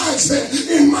ill-gotten mindset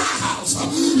in my house.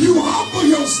 You humble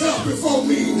yourself before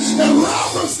me and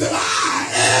reverence that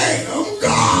I am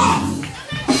God.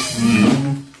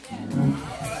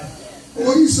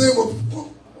 Well, you say, well,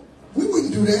 we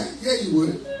wouldn't do that. Yeah, you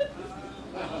would.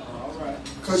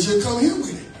 Because you come here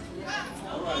with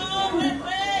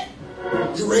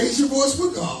it. You raise your voice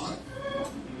with God.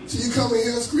 So you come in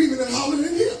here screaming and hollering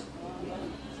in here.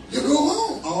 You go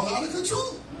home all out of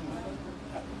control.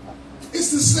 It's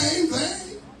the same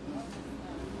thing.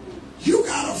 You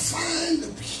got to find the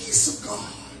peace of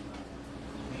God.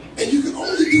 And you can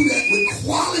only do that with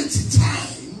quality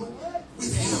time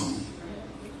with him.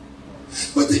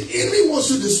 But the enemy wants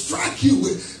to distract you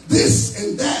with this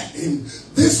and that and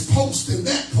this post and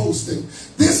that posting,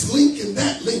 this link and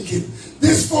that linking,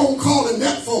 this phone call and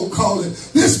that phone calling,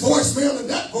 this voicemail and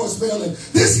that voicemail, and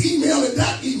this email and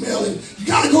that emailing. You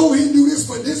got to go over here and do this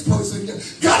for this person. You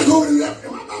got to go over and do that.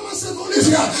 Am I by myself on this?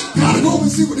 You got to go over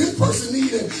and see what this person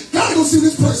needs, and got to go see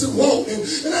what this person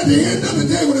wants. And at the end of the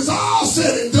day, when it's all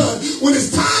said and done, when it's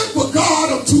time for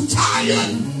God, I'm too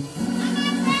tired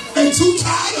and too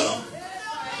tired up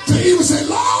to even say,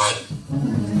 Lord,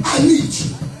 I need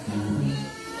you.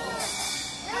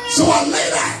 So I lay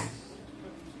down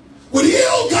with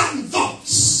ill-gotten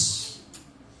thoughts,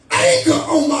 anger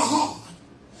on my heart,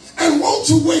 and want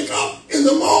to wake up in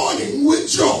the morning with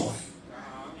joy.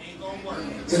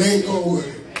 It ain't gonna work.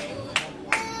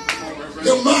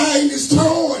 Your mind is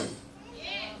torn.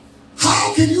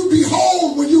 How can you be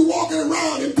whole when you're walking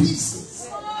around in pieces?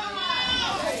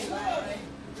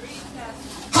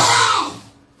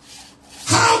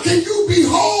 How can you be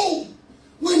whole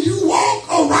when you walk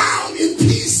around in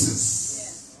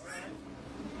pieces?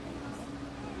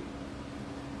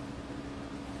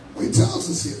 Well, he tells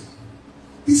us here.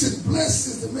 He said, blessed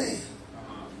is the man.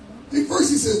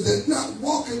 First he says that not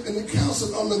walking in the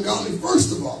counsel of the ungodly.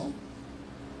 First of all,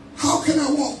 how can I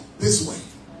walk this way?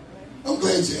 I'm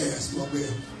glad you asked, my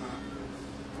man.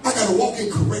 I got to walk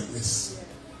in correctness.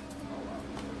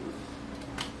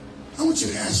 I want you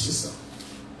to ask yourself,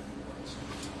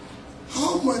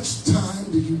 how much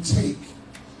time do you take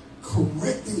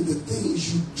correcting the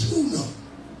things you do know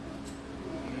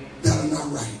that are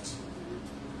not right?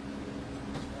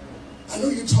 I know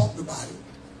you talked about it.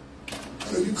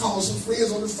 I know you called some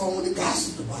friends on the phone and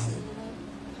gossiped about it.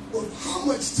 But how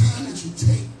much time did you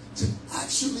take to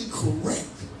actually correct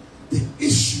the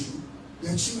issue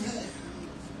that you have?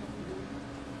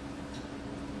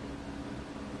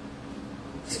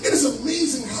 It is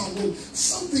amazing how when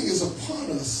something is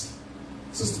upon us,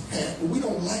 Sister Pat, when we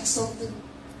don't like something,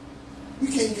 we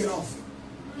can't get off it.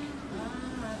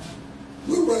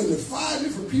 We're running to 5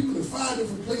 different people in 5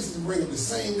 different places to bring up the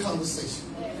same conversation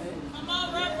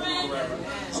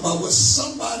about what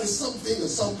somebody, something, or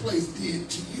someplace did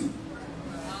to you.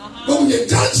 But when you've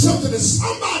done something to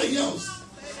somebody else,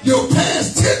 you'll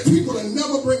pass 10 people and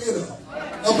never bring it up.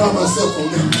 I'm by myself on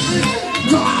that.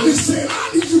 God is saying,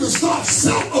 I need you to start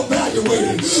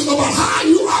self-evaluating about how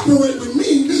you operate with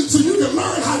me so you can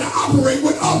learn how to operate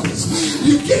with others.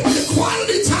 You get the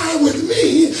quality time with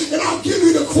me, and I'll give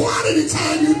you the quantity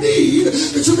time you need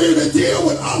that you'll be able to deal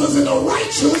with others in a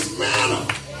righteous manner.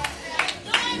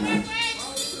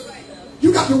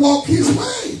 You got to walk his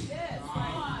way.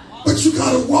 But you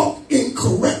got to walk in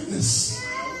correctness.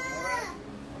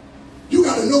 You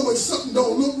got to know when something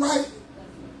don't look right.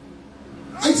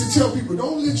 I used to tell people,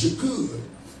 don't let your good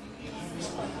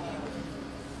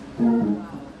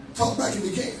talk back if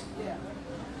you can.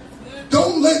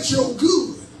 Don't let your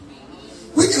good.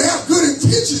 We can have good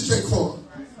intentions, Jaquan,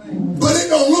 but it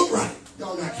don't look right.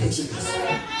 Y'all not catching this.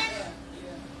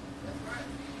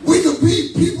 We could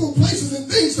be people, places,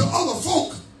 and things to other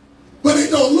folk, but it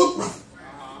don't look right.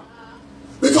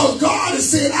 Because God has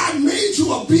said, I made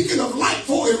you a beacon of light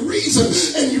for a reason.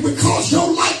 And because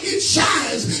your light, it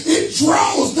shines, it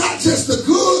draws not just the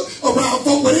good around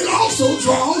folk, but it also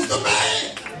draws the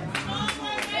bad.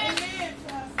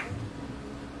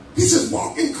 He says,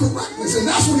 walk in correctness. And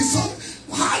that's what he's saying.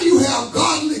 How do you have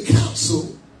godly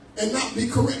counsel and not be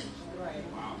correct?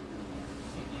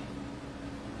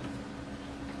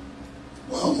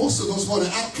 Well, most of us want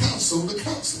to out-counsel the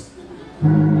counselor.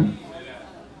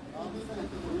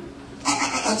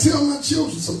 I tell my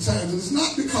children sometimes, and it's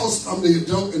not because I'm the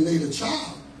adult and they the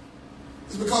child.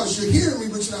 It's because you're hearing me,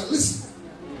 but you're not listening.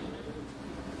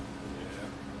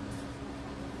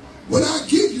 When I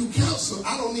give you counsel,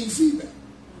 I don't need feedback.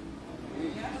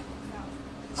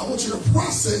 I want you to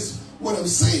process what I'm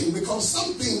saying, because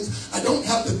some things I don't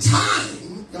have the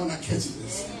time. Y'all not catching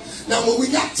this. Now, when we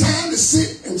got time to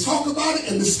sit and talk about it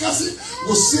and discuss it,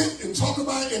 we'll sit and talk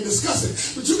about it and discuss it.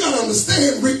 But you got to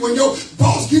understand, Rick, when your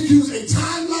boss gives you a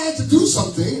timeline to do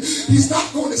something, he's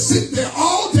not going to sit there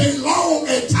all day long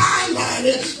and timeline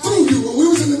it through you. When we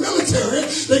was in the military,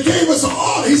 they gave us an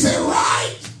order. He said,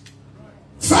 right,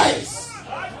 face,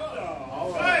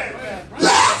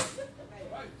 left,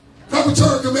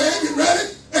 preparatory command, get ready,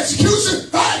 execution,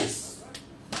 face.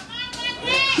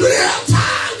 You didn't have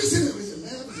time to sit there.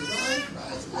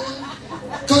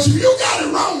 Because if you got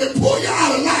it wrong, they pull you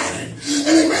out of line.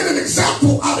 And they made an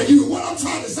example out of you. What I'm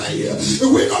trying to say here, if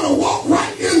we're going to walk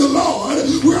right in the Lord,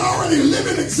 we're already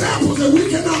living examples that we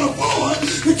cannot afford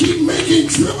to keep making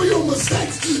trivial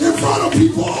mistakes in front of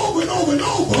people over and over and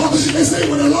over and say,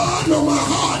 well, the Lord know my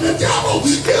heart. The devil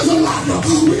is a liar.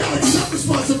 We got to accept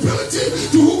responsibility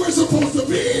to who we're supposed to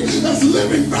be as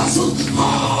living vessels,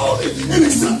 holy and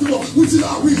acceptable, which is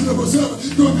our reasonable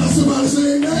service. Do I got somebody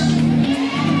say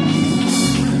amen?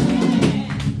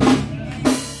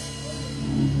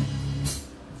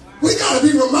 We got to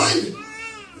be reminded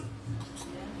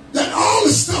that all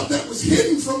the stuff that was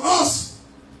hidden from us,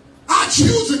 our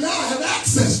children now have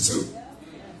access to.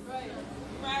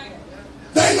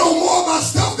 They know more about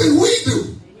stuff than we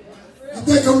do. You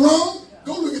think I'm wrong?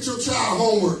 Go look at your child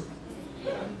homework.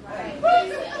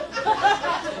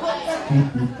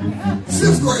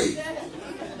 Fifth grade.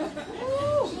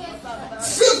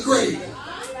 Fifth grade.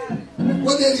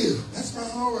 What that is? That's my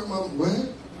homework, Mama. What?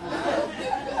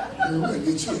 We're going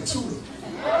to get you a tutor.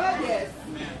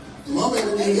 Mama ain't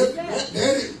going to get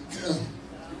Daddy,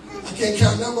 I can't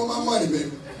count none of my money,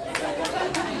 baby.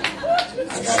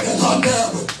 I got that locked down,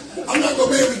 but I'm not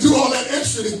going to be able to do all that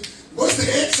extra. What's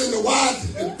the X and the Y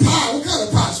and pie? What kind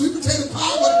of pie? Sweet potato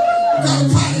pie? What kind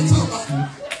of pie they talking about?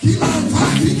 Key lime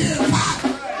pie, pecan pie.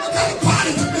 What kind of pie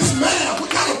they talking about? This man, what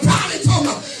kind of pie they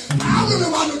talking about? I don't know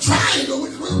about no triangle.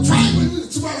 With triangle,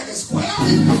 it's about like a square.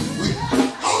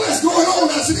 All that's going on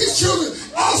now. So these children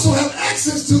also have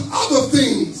access to other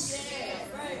things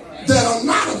that are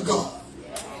not of God.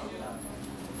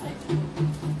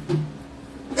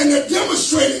 And they're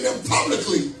demonstrating them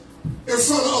publicly in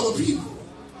front of other people.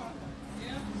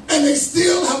 And they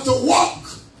still have to walk.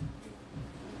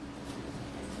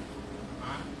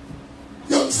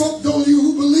 Young folk, those of you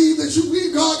who believe that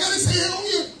God got his hand on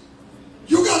you,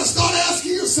 you got to start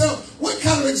asking yourself, what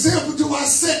kind of example do I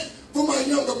set for my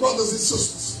younger brothers and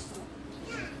sisters?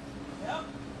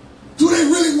 Do they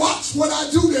really watch what I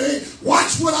do? Do they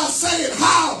watch what I say and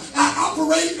how I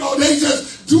operate? Or are they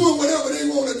just doing whatever they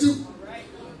want to do?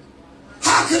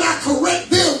 How can I correct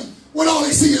them when all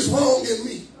they see is wrong in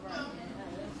me?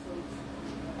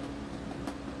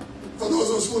 For those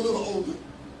of us who are a little older,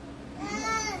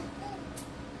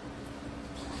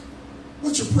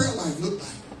 what's your prayer life look like?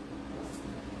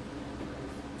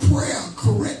 Prayer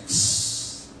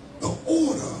corrects the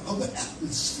order of the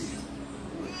atmosphere.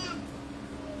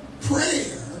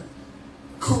 Prayer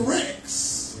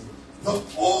corrects the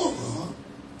order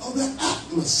of the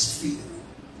atmosphere.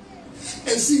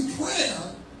 And see,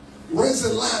 prayer runs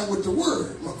in line with the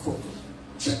word, my corporal.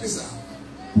 Check this out.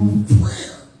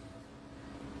 Prayer,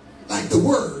 like the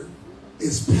word,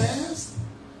 is past,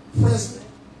 present,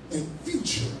 and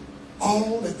future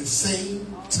all at the same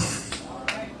time.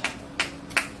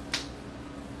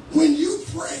 When you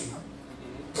pray,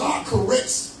 God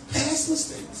corrects past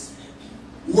mistakes,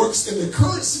 works in the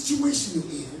current situation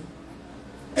you're in,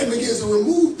 and begins to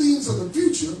remove things of the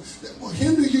future that will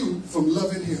hinder you from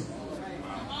loving him.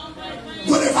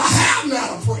 But if I have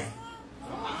not a prayer,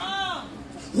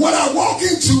 what I walk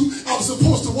into, I'm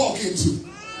supposed to walk into.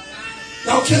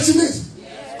 Y'all catching this?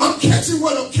 I'm catching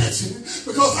what I'm catching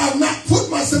because I've not put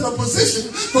myself in a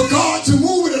position for God to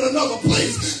move it in another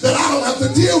place that I don't have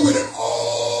to deal with it.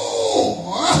 Oh,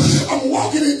 I'm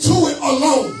walking into it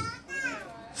alone.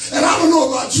 And I don't know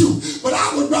about you, but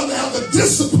I would rather have the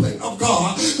discipline of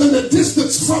God than the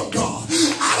distance from God.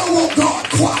 I don't want God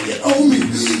quiet on me.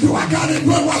 Do I got it,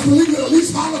 brother? I believe it. At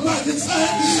least holler back and say,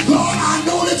 Lord, I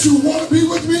know that you want to be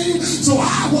with me, so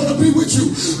I want to be with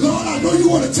you. Lord, I know you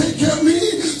want to take care of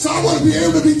me, so I want to be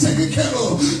able to be taken care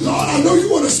of. Lord, I know you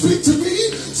want to speak to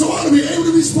me, so I want to be able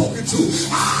to be spoken to.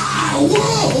 I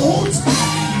won't.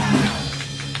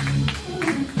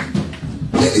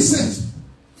 Then he says,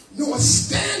 nor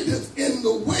standeth in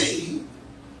the way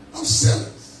of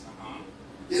sinners.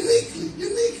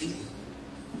 Uniquely.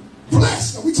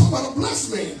 Blessed. Now we talk about a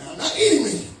blessed man now, not any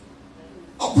man.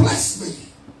 A blessed man.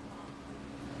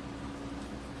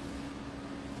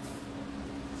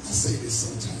 I say this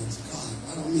sometimes,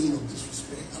 God, I don't mean no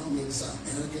disrespect. I don't mean to sound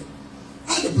arrogant.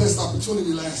 I had a blessed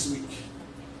opportunity last week.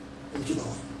 Thank you,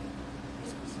 Lord.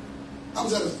 I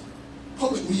was at a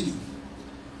public meeting.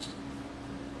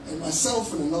 And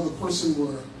myself and another person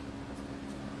were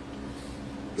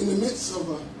in the midst of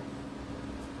a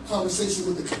conversation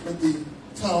with the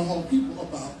town hall people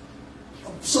about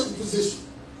a certain position.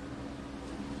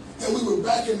 And we were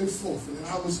backing and forth. And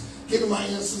I was giving my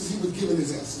answers. He was giving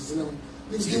his answers. And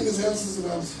he was giving his answers.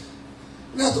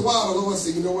 And after a while, the Lord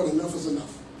said, you know what? Enough is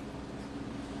enough.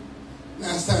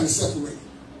 Now it's time to separate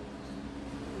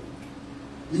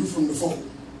you from the fold.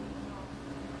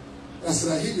 And I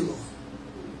said, I hear you, Lord.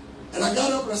 And I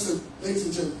got up and I said, ladies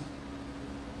and gentlemen,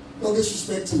 no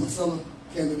disrespect to my fellow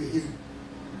candidate here,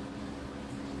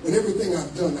 but everything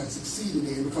I've done, I've succeeded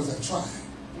in because I tried.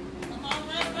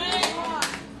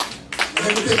 And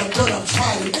everything I've done, I've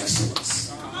tried in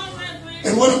excellence.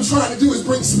 And what I'm trying to do is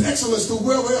bring some excellence to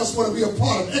whoever else want to be a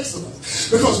part of excellence.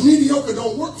 Because mediocre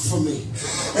don't work for me.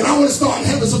 And I want to start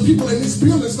having some people in this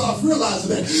building start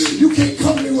realizing that you can't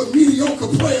come in with mediocre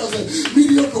prayers and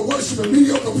mediocre worship and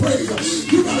mediocre praise.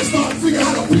 You got to start figuring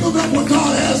out how to build up what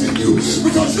God has in you.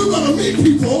 Because you're going to meet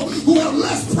people who have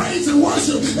less praise and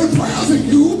worship and prayers than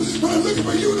you, but are looking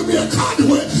for you to be a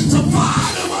conduit to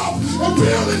fire them up and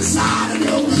build inside of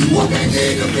them what they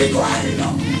need to be great.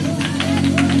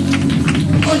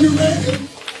 Are you ready?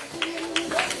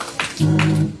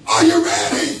 Are you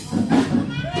ready?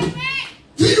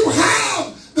 Do you have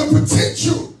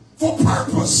for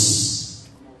purpose.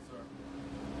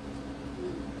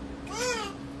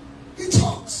 He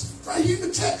talks right here in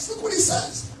the text. Look what he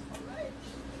says.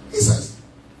 He says,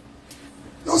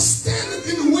 "Don't stand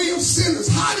in the way of sinners."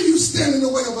 How do you stand in the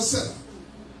way of a sinner?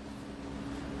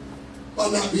 By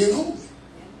not being holy.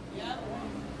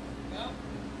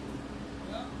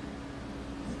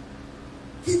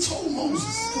 He told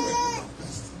Moses,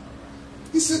 correct,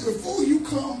 he said, before you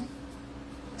come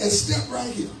and step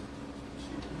right here,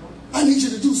 I need you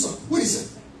to do something. What he said?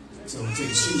 So take your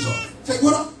shoes off. Take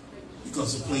what off?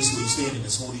 Because the place where you're standing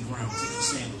is holy ground. Take your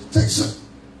sandals.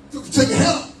 Take your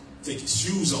hat off. Take your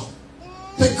shoes off.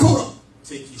 Take your coat off.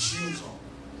 Take your shoes off.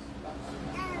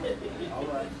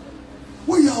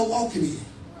 Where y'all walking in?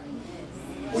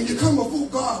 When you come before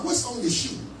God, what's on your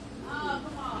shoe?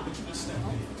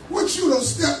 What you done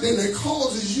stepped in that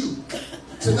causes you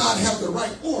to not have the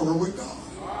right order with God?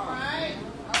 All right.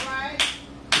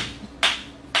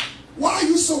 Why are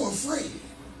you so afraid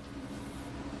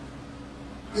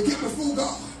to get before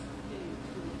God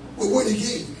with what he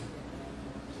gave you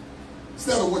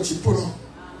instead of what you put on?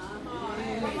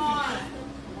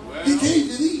 He gave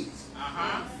you these.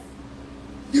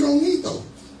 You don't need those.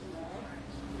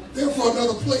 They're for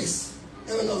another place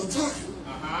and another time.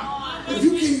 But if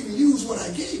you can't even use what I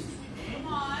gave you,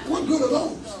 what good are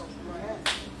those?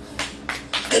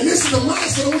 And this is the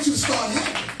mindset I want you to start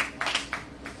having.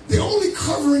 The only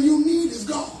covering you need is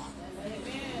God.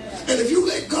 And if you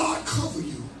let God cover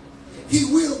you, he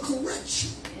will correct you.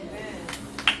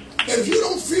 And if you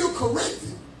don't feel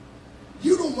corrected,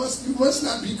 you must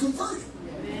not be converted.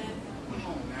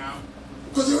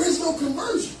 Because there is no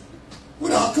conversion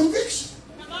without conviction.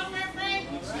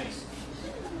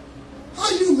 How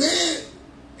you mad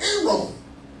and wrong?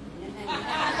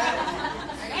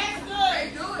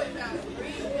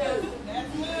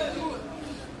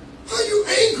 How you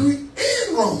angry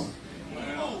and wrong?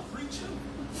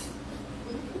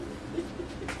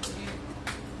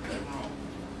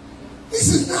 He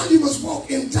says now you must walk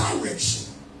in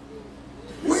direction.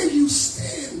 Where you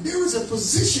stand, there is a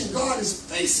position God is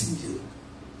facing you.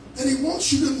 And he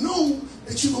wants you to know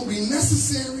that you're going to be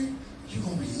necessary, you're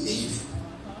going to be needed.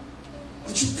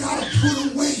 But you got to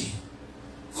put away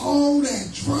all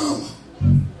that drama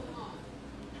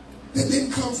that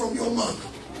didn't come from your mama.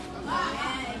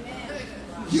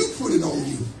 You put it on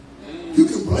you. You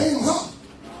can blame her,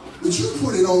 but you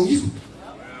put it on you.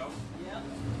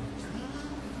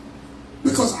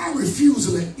 Because I refuse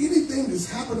to let anything that's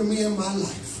happened to me in my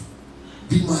life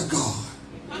be my God.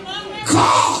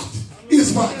 God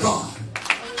is my God.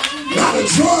 Not a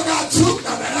drug I took,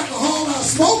 not the alcohol I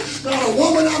smoked, not a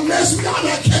woman I messed with. Y'all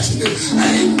not catching this.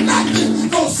 Ain't nothing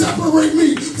gonna separate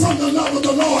me from the love of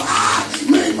the Lord. I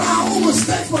made my own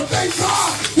mistakes, but thank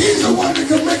God he's the one that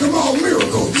can make them all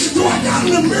miracles. Do I got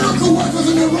any miracle workers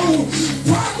in the room?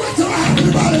 Wait till I have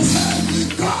anybody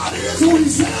say, God is who he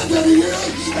said that he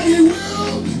is, and he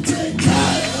will take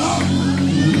care of.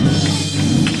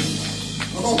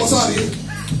 I'm almost out of here.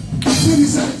 Then he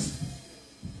says,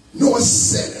 nor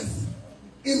sitteth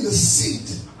in the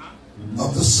seat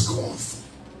of the scornful.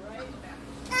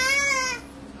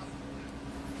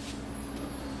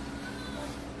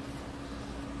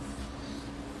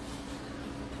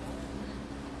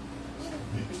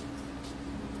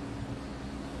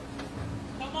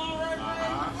 Come on, Reverend.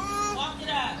 Walk it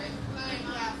out.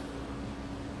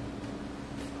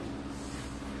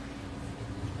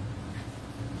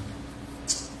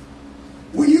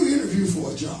 When you interview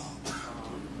for a job,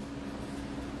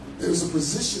 there's a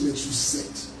position that you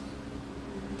sit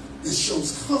that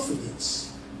shows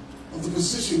confidence of the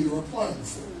position you're applying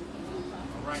for.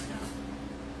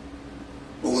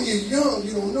 But when you're young,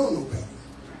 you don't know no better.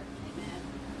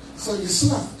 So you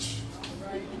slouch.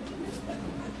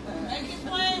 Make it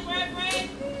plain, Reverend.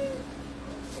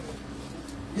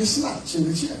 You slouch in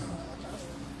the chair.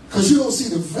 Because you don't see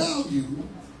the value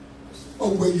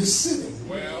of where you're sitting.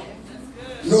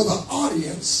 Nor the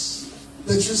audience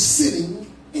that you're sitting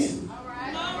in.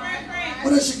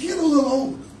 But as you get a little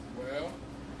older,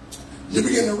 you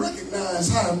begin to recognize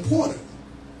how important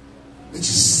that you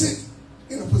sit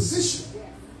in a position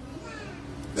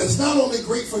that's not only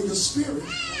great for your spirit,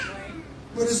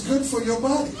 but it's good for your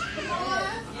body.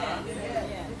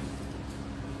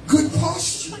 Good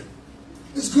posture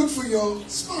is good for your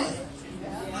spine,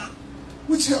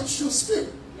 which helps your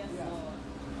spirit.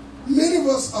 Many of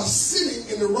us are sitting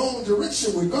in the wrong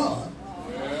direction with God,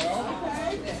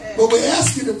 but we're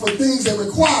asking him for things that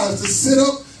require us to sit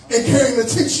up and carry an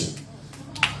attention.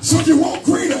 So if you want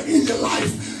greater in your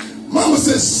life, Mama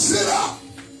says sit up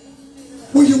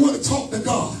when you want to talk to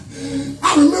God.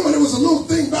 I remember there was a little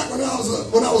thing back when I was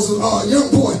a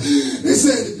young boy. They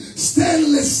said,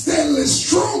 steadily,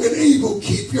 strong and able,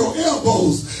 keep your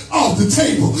elbows off the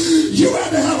table. You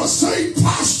had to have a same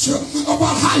posture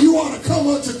about how you ought to come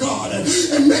unto God.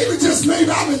 And maybe, just maybe,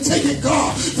 I've been taking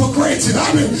God for granted.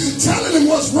 I've been telling him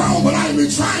what's wrong, but I've been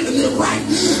trying to live right.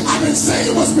 I've been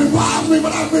saying what's been bothering me,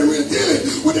 but I've been really dealing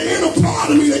with the inner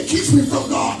part of me that keeps me from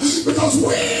God. Because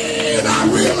when I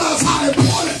realize how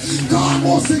important God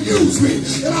wants to use me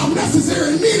and how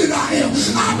necessary and needed I am,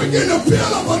 I begin to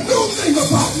build up a new thing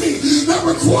about me that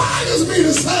requires me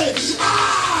to say,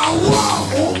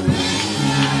 whoa.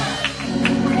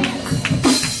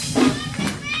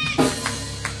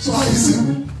 So how you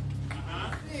see?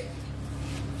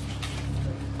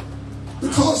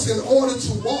 Because in order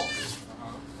to walk,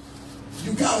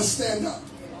 you got to stand up.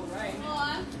 All right.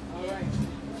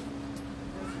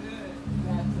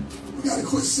 We got to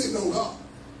quit sitting on God.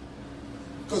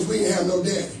 Because we ain't have no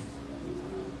daddy.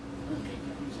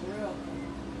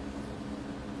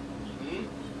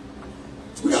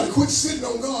 We got to quit sitting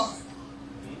on God.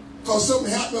 Because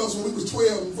something happened to us when we was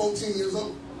 12 and 14 years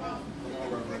old.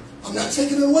 I'm not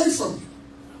taking it away from you.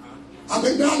 I'm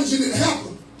acknowledging it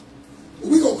happened. But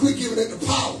we're going to quit giving it the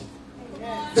power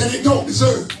that it don't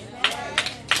deserve.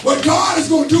 What God is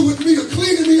going to do with me is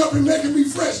cleaning me up and making me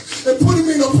fresh and putting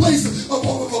me in a place of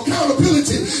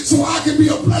accountability so I can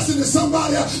be a blessing to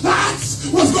somebody else. That's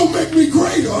what's going to make me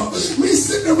greater. Me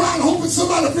sitting around hoping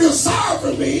somebody feels sorry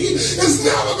for me is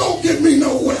never going to get me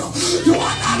nowhere. Do I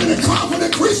not in a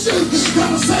confident Christian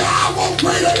gotta say I want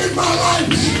greater in my life?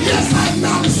 Yes, I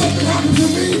acknowledge something happened to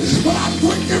me, but I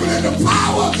quit giving it the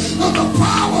power of the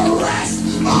power rests.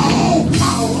 All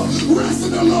power rests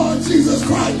in the Lord Jesus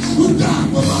Christ who died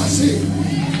for my sin.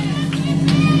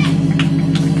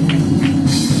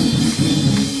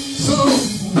 So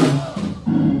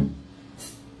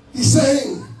he's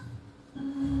saying,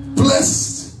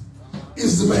 blessed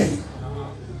is the man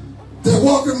that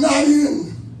walketh not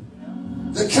in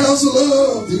the counsel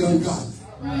of the ungodly,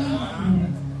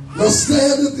 nor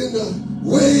standeth in the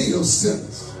way of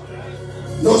sinners,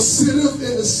 nor sitteth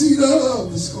in the seat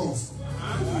of the scornful.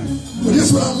 But this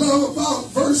is what I love about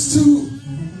verse 2.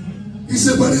 He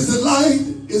said, but his delight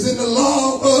is in the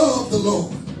law of the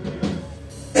Lord,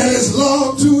 and his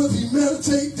law doeth he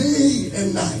meditate day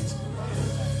and night.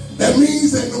 That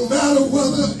means that no matter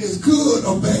whether it's good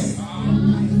or bad,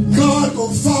 God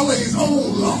will follow his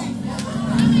own law.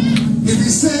 If he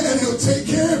said he'll take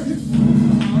care of you,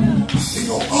 he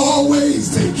will always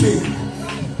take care of you.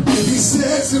 If he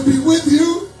says he'll be with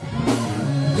you,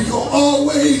 he will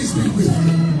always be with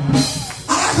you.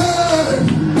 I heard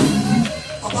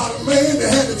about a man that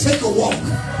had to take a walk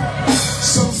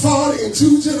some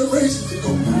 42 generations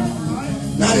ago.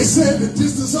 Now they said the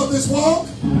distance of this walk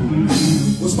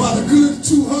was about a good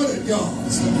 200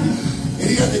 yards. And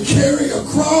he had to carry a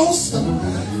cross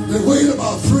that weighed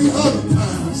about 300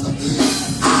 pounds.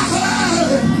 I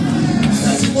heard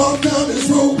as he walked down this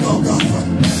road,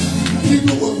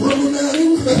 people were running at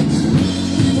him.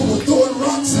 People were throwing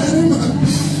rocks at him.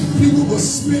 People were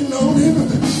spitting on him.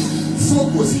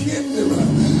 Folk was hitting him.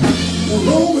 The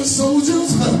Roman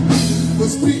soldiers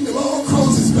was beating him all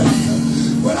across his back.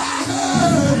 But I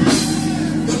heard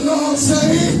the Lord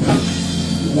say,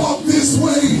 walk this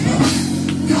way.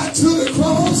 Got to the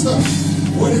cross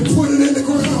when he put it in the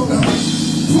ground.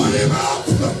 Put him up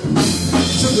to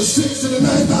the 6th and the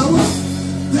 9th hour.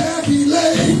 There he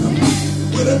lay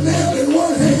with a nail in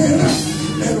one hand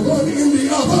and one in the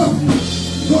other.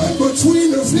 One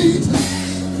between the feet.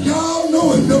 Y'all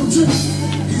know it, don't you?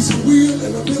 He's a wheel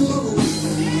in the middle of a wheel.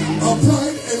 A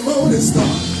bright and morning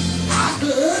star. I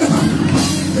heard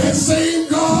that same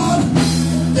God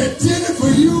that did it for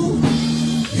you,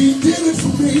 he did it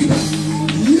for me.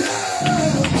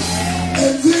 Yeah.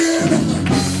 And then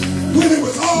when it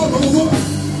was all over,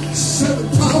 7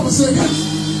 power seconds,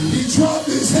 he dropped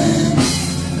his hand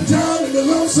down in the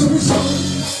lumps of his heart.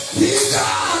 He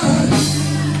died.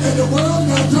 And the world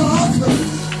got dark,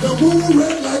 the moon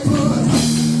red like blood.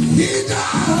 He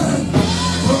died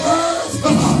for earth,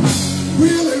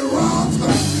 wheeling rock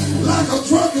like a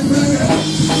drunken man.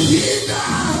 He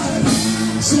died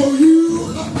so you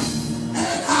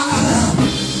and I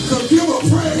could give a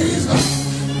praise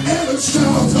and a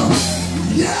shout.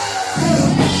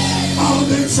 Yeah, all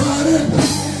day Friday,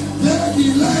 there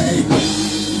he lay,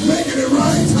 making it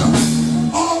right.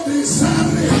 All day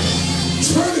Saturday,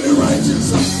 turning it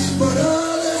righteous. But early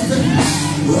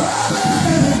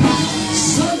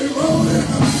Sunday morning,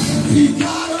 he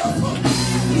got up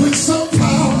with some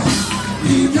power.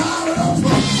 He got up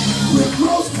with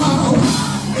most power.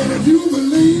 And if you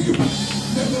believe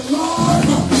that the Lord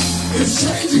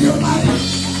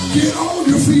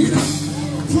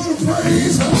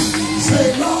praise.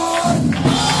 Say, Lord,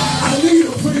 I need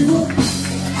a favor.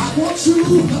 I want you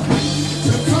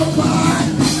to come by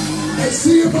and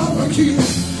see about my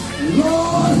kids.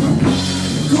 Lord,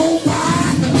 go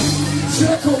by,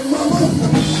 check on mama,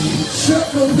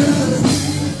 check on daddy,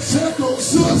 check on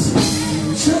sis,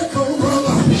 check on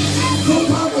brother. Go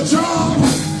by my job,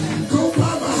 go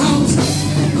by my house,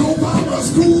 go by my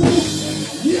school.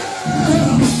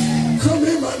 Yeah, come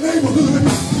in my neighborhood,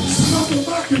 stop in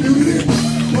my community.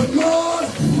 But Lord,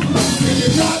 if you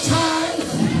got time,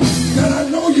 that I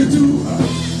know you do,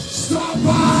 stop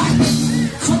by,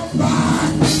 come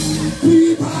by,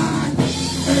 be by,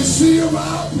 and see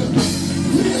about me,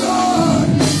 Lord,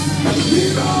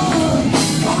 me, Lord.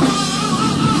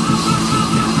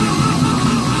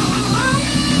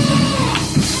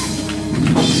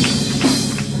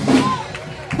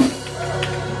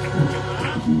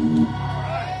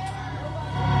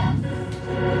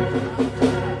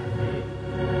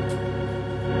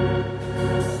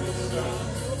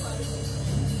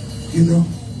 You know,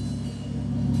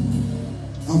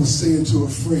 I was saying to a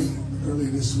friend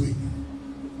earlier this week,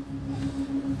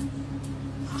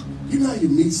 you know how you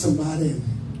meet somebody and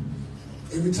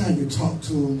every time you talk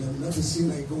to them, nothing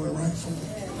seems like going right for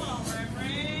them. Come on,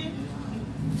 Reverend.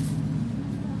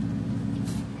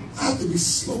 I have to be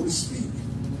slow to speak.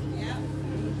 Yeah.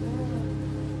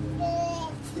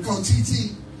 Because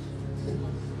TT,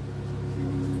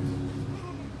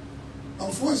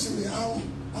 unfortunately, I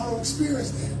don't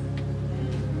experience that.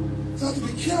 So I have to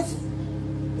be careful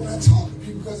when I talk to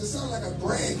people because it sounds like I'm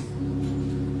bragging.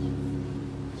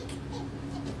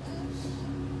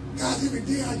 Guys, every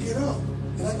day I get up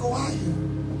and I go out here,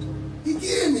 he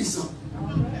gave me something.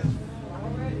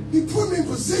 He put me in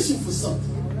position for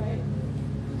something.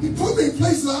 He put me in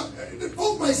places the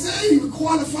folks might say I ain't even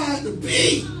qualified to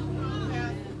be.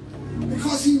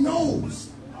 Because he knows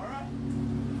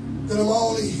that I'm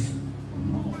all in.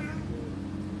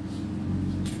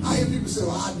 I hear people say,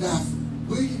 well, I'd die for you.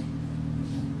 Will you?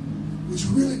 Would you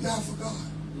really die for God?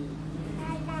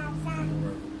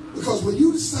 Because when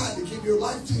you decide to give your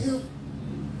life to him,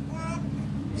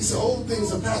 he said, old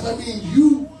things are past. I mean,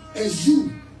 you as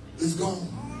you is gone.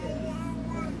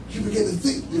 You begin to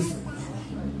think different.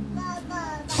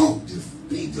 Talk different.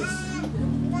 Be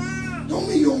different. Don't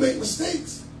mean you'll make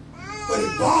mistakes. But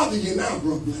it bothers you now,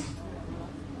 brother.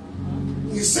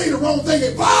 When you say the wrong thing,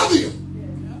 it bothers you.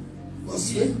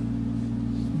 What's it?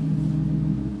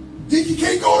 Think you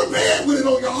can't go to bed with it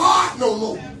on your heart no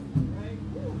more.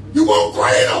 You won't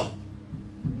greater.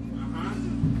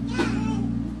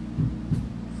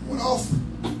 What offer?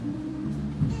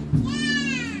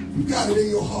 You got it in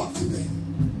your heart today.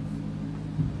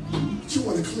 But you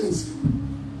want to cleanse it.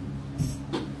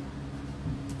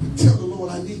 And tell the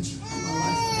Lord, I need you in my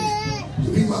life.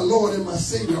 To be my Lord and my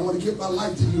Savior. I want to give my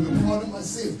life to you. The pardon my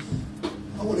sins.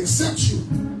 I want to accept you.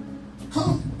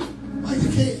 Come, while you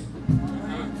can.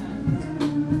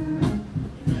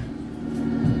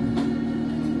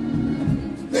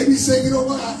 Maybe say, you know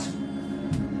what,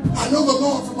 I know the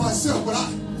Lord for myself, but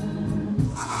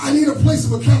I need a place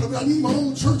of accountability. I need my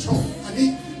own church home. I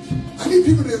need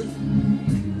people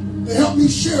to help me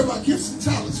share my gifts and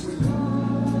talents with them.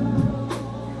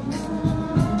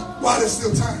 While there's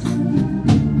still time.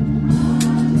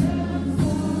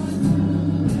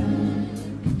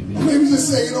 Or maybe just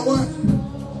say, you know what?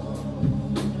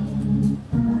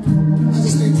 I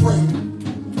just need prayer.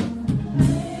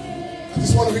 I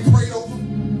just want to be prayed over.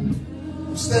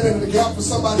 I'm standing in the gap for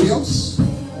somebody else.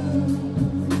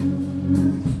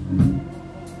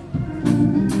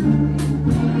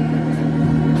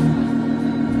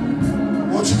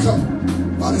 Won't you come?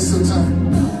 While there's still time.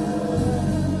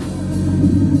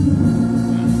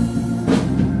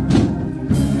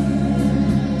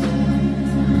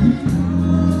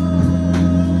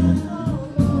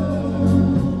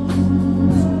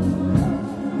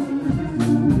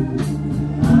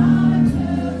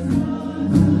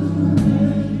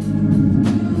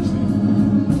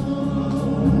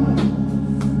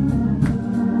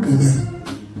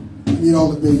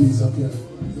 All the babies up here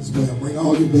as well. Bring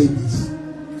all your babies.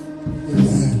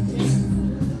 Amen.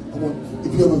 Amen. I want,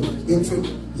 if you have an infant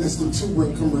less than 2,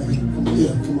 come right here. Come on.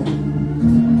 Yeah, come on.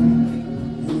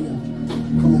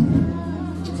 Come on.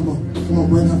 Come on. Come on,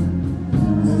 bring her.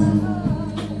 Amen.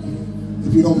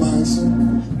 If you don't mind, sir.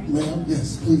 Ma'am,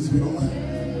 yes, please, if you don't mind.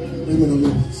 Bring me the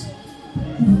little ones.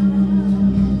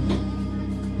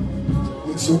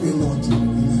 Make sure we're anointed.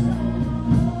 Amen.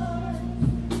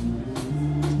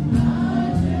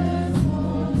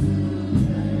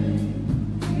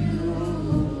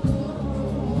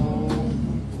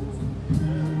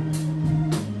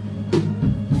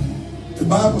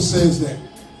 Bible says that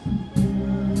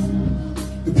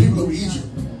the people of Egypt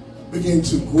began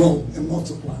to grow and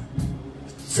multiply.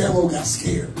 Pharaoh got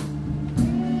scared.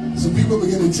 So people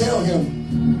began to tell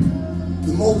him,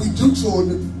 the more we do to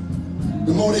them,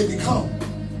 the more they become.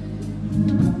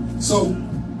 So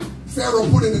Pharaoh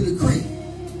put in a decree.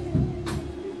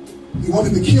 He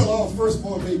wanted to kill all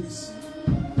firstborn babies,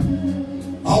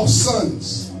 all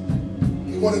sons.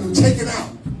 He wanted them taken out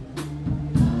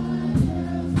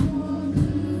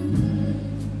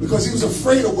because he was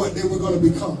afraid of what they were going to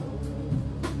become.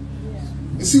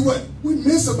 And see, what we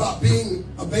miss about being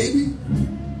a baby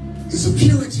is the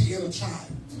purity in a child,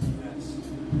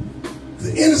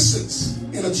 the innocence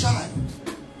in a child.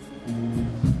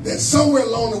 That somewhere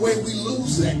along the way we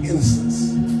lose that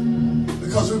innocence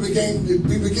because we begin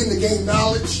to gain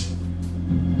knowledge,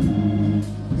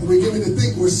 and we begin to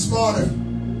think we're smarter,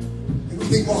 and we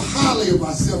think more highly of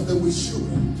ourselves than we should.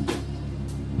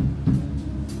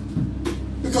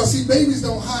 Because see, babies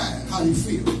don't hide how they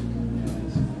feel.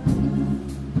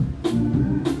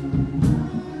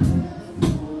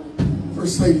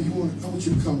 First Lady, I want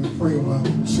you to come and pray about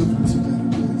children today,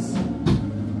 please.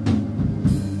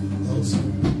 Those.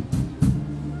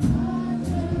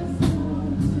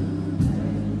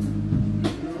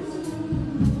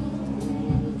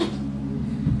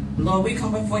 Lord, we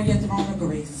come before your throne of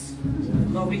grace.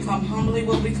 Lord, we come humbly,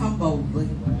 but we come boldly.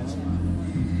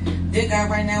 Dear God,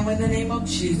 right now, in the name of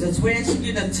Jesus, we're asking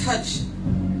you to touch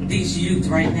these youth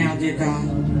right now, dear God.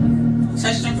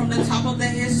 Touch them from the top of their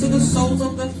heads to the soles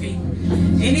of their feet.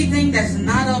 Anything that's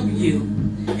not of you,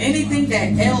 anything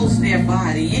that ails their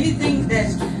body, anything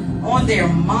that's on their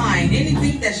mind,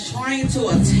 anything that's trying to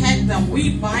attack them,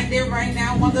 we bind it right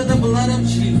now under the blood of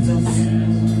Jesus.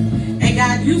 And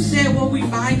God, you said what we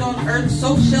bind on earth,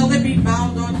 so shall it be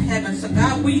bound on heaven. So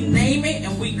God, we name it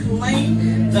and we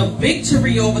claim the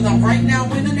victory over them right now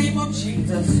in the name of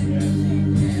Jesus.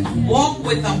 Walk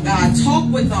with them, God.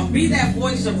 Talk with them. Be that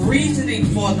voice of reasoning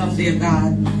for them, dear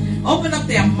God. Open up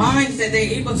their minds that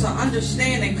they're able to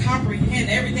understand and comprehend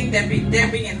everything that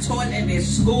they're being taught in their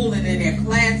school and in their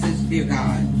classes, dear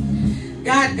God.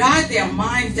 God, guide their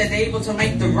minds that they're able to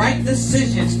make the right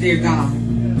decisions, dear God.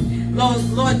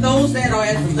 Lord, those that are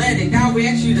athletic, God, we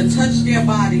ask you to touch their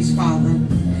bodies, Father.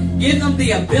 Give them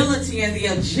the ability and the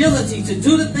agility to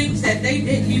do the things that they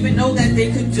didn't even know that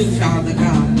they could do, Father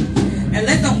God. And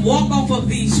let them walk off of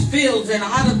these fields and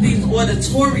out of these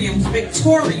auditoriums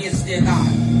victorious, dear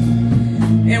God.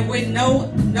 And with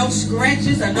no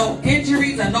scratches or no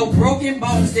injuries or no broken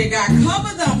bones, dear God.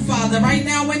 Cover them, Father, right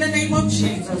now in the name of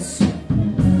Jesus.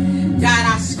 God,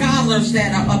 our scholars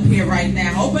that are up here right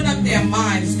now, open up their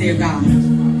minds, dear God.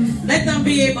 Let them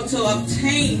be able to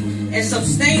obtain and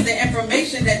sustain the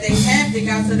information that they have, dear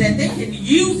God, so that they can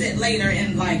use it later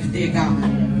in life, dear God.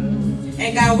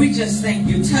 And God, we just thank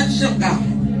you. Touch them, God.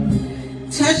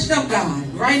 Touch them, God,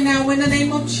 right now in the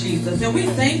name of Jesus. And we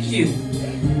thank you.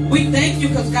 We thank you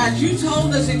because, God, you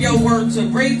told us in your word to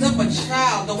raise up a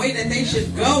child the way that they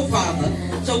should go, Father.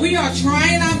 So we are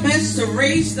trying our best to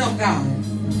raise them, God.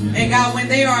 And God, when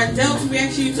they are adults, we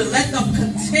ask you to let them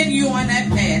continue on that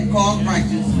path called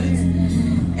righteousness.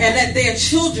 And let their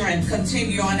children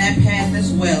continue on that path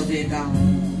as well, dear God.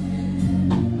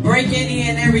 Break any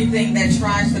and everything that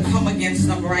tries to come against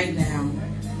them right now.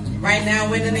 Right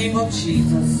now, in the name of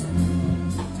Jesus.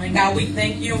 And God, we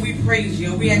thank you and we praise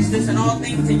you. And we ask this in all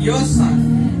things in your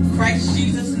Son, Christ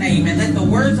Jesus' name. And let the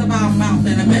words of our mouth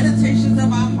and the meditations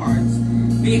of our hearts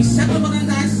be acceptable in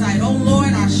thy sight, O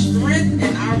Lord, our strength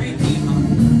and our Redeemer.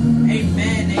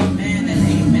 Amen, amen, and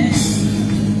amen.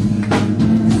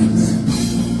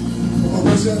 Come on,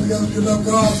 let's together. You love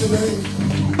God today.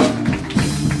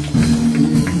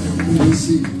 Amen.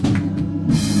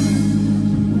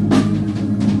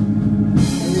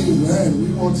 Amen. We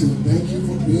want to thank you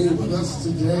for being with us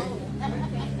today.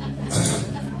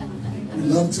 We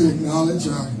love to acknowledge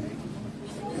our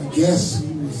guest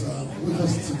who was with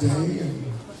us today, and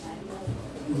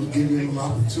we'll give you an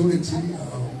opportunity.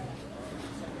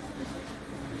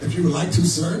 If you would like to,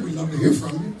 sir, we'd love to hear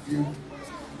from you.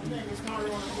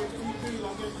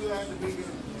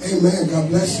 Amen. God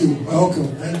bless you. Welcome.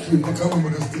 Thank you for coming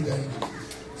with us today.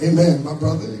 Amen. My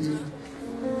brother, you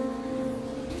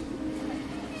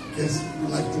guess you'd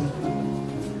like to.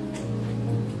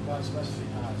 God's bless you.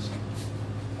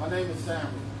 My name is Sam.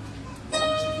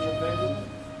 I'm still available.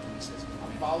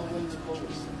 I'm following the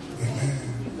Lord. Amen.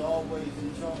 He's always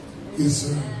in charge. Yes,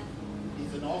 sir.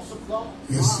 He's an awesome God.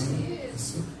 Yes, sir. Yes,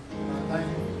 sir. Thank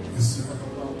you. Yes, sir.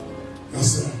 Yes,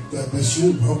 sir. God bless you.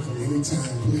 Welcome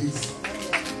anytime, please.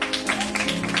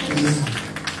 Amen.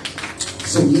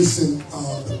 So listen,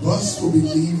 the bus will be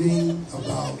leaving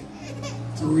about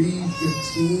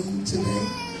 3:15 today.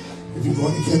 If you're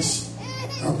going to catch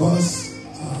our bus,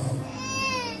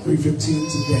 3:15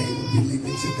 today, we'll be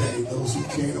leaving today. Those who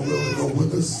can and will to go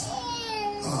with us.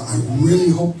 I really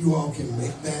hope you all can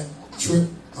make that trip.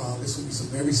 There's going to be some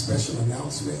very special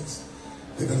announcements.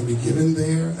 They're going to be given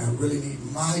there. I really need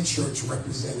my church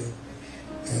represented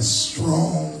as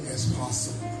strong as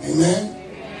possible. Amen?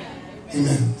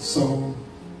 Amen. So,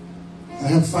 I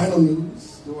have final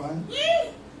news, do I?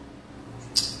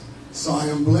 So I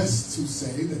am blessed to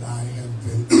say that I have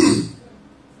been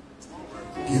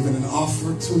given an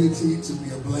opportunity to be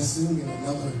a blessing in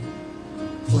another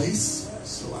place.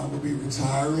 So I will be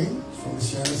retiring from the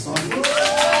sheriff's office.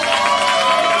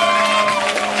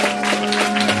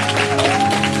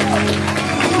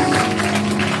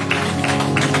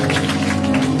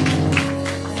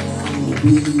 I will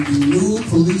be the new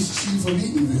police chief of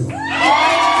Eatonville.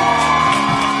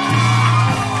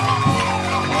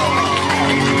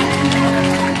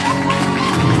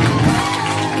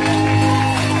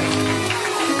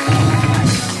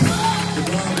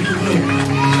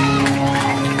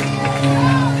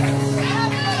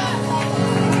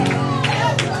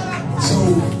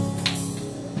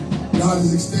 God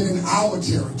is extending our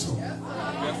territory.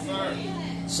 Yes, sir.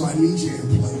 So I need you in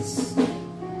place.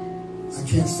 I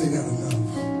can't say that enough.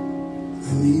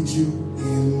 I need you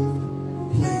in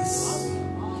place.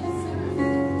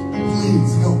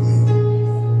 Please help me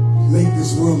make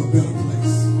this world a better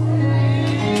place.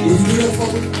 Will you do that for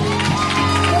me?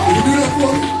 Will you do that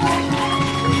for me?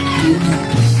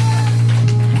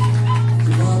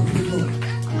 To God be the glory.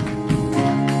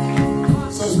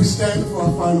 So as we stand for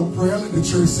our final prayer, let the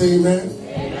church say amen.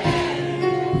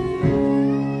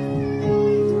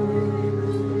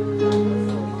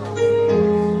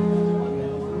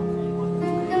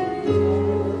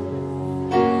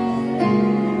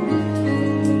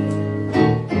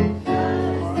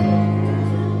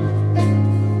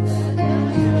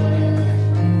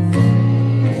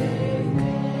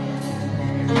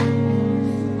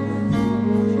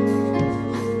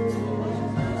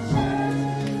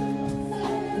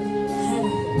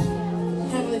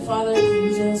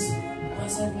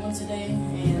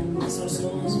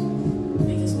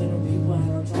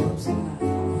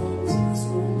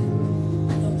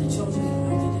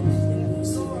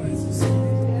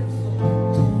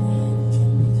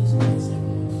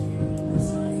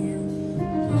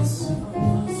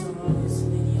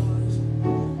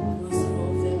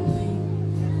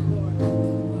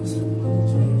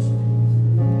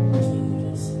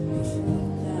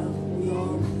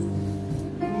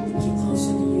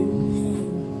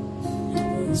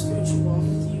 Spiritual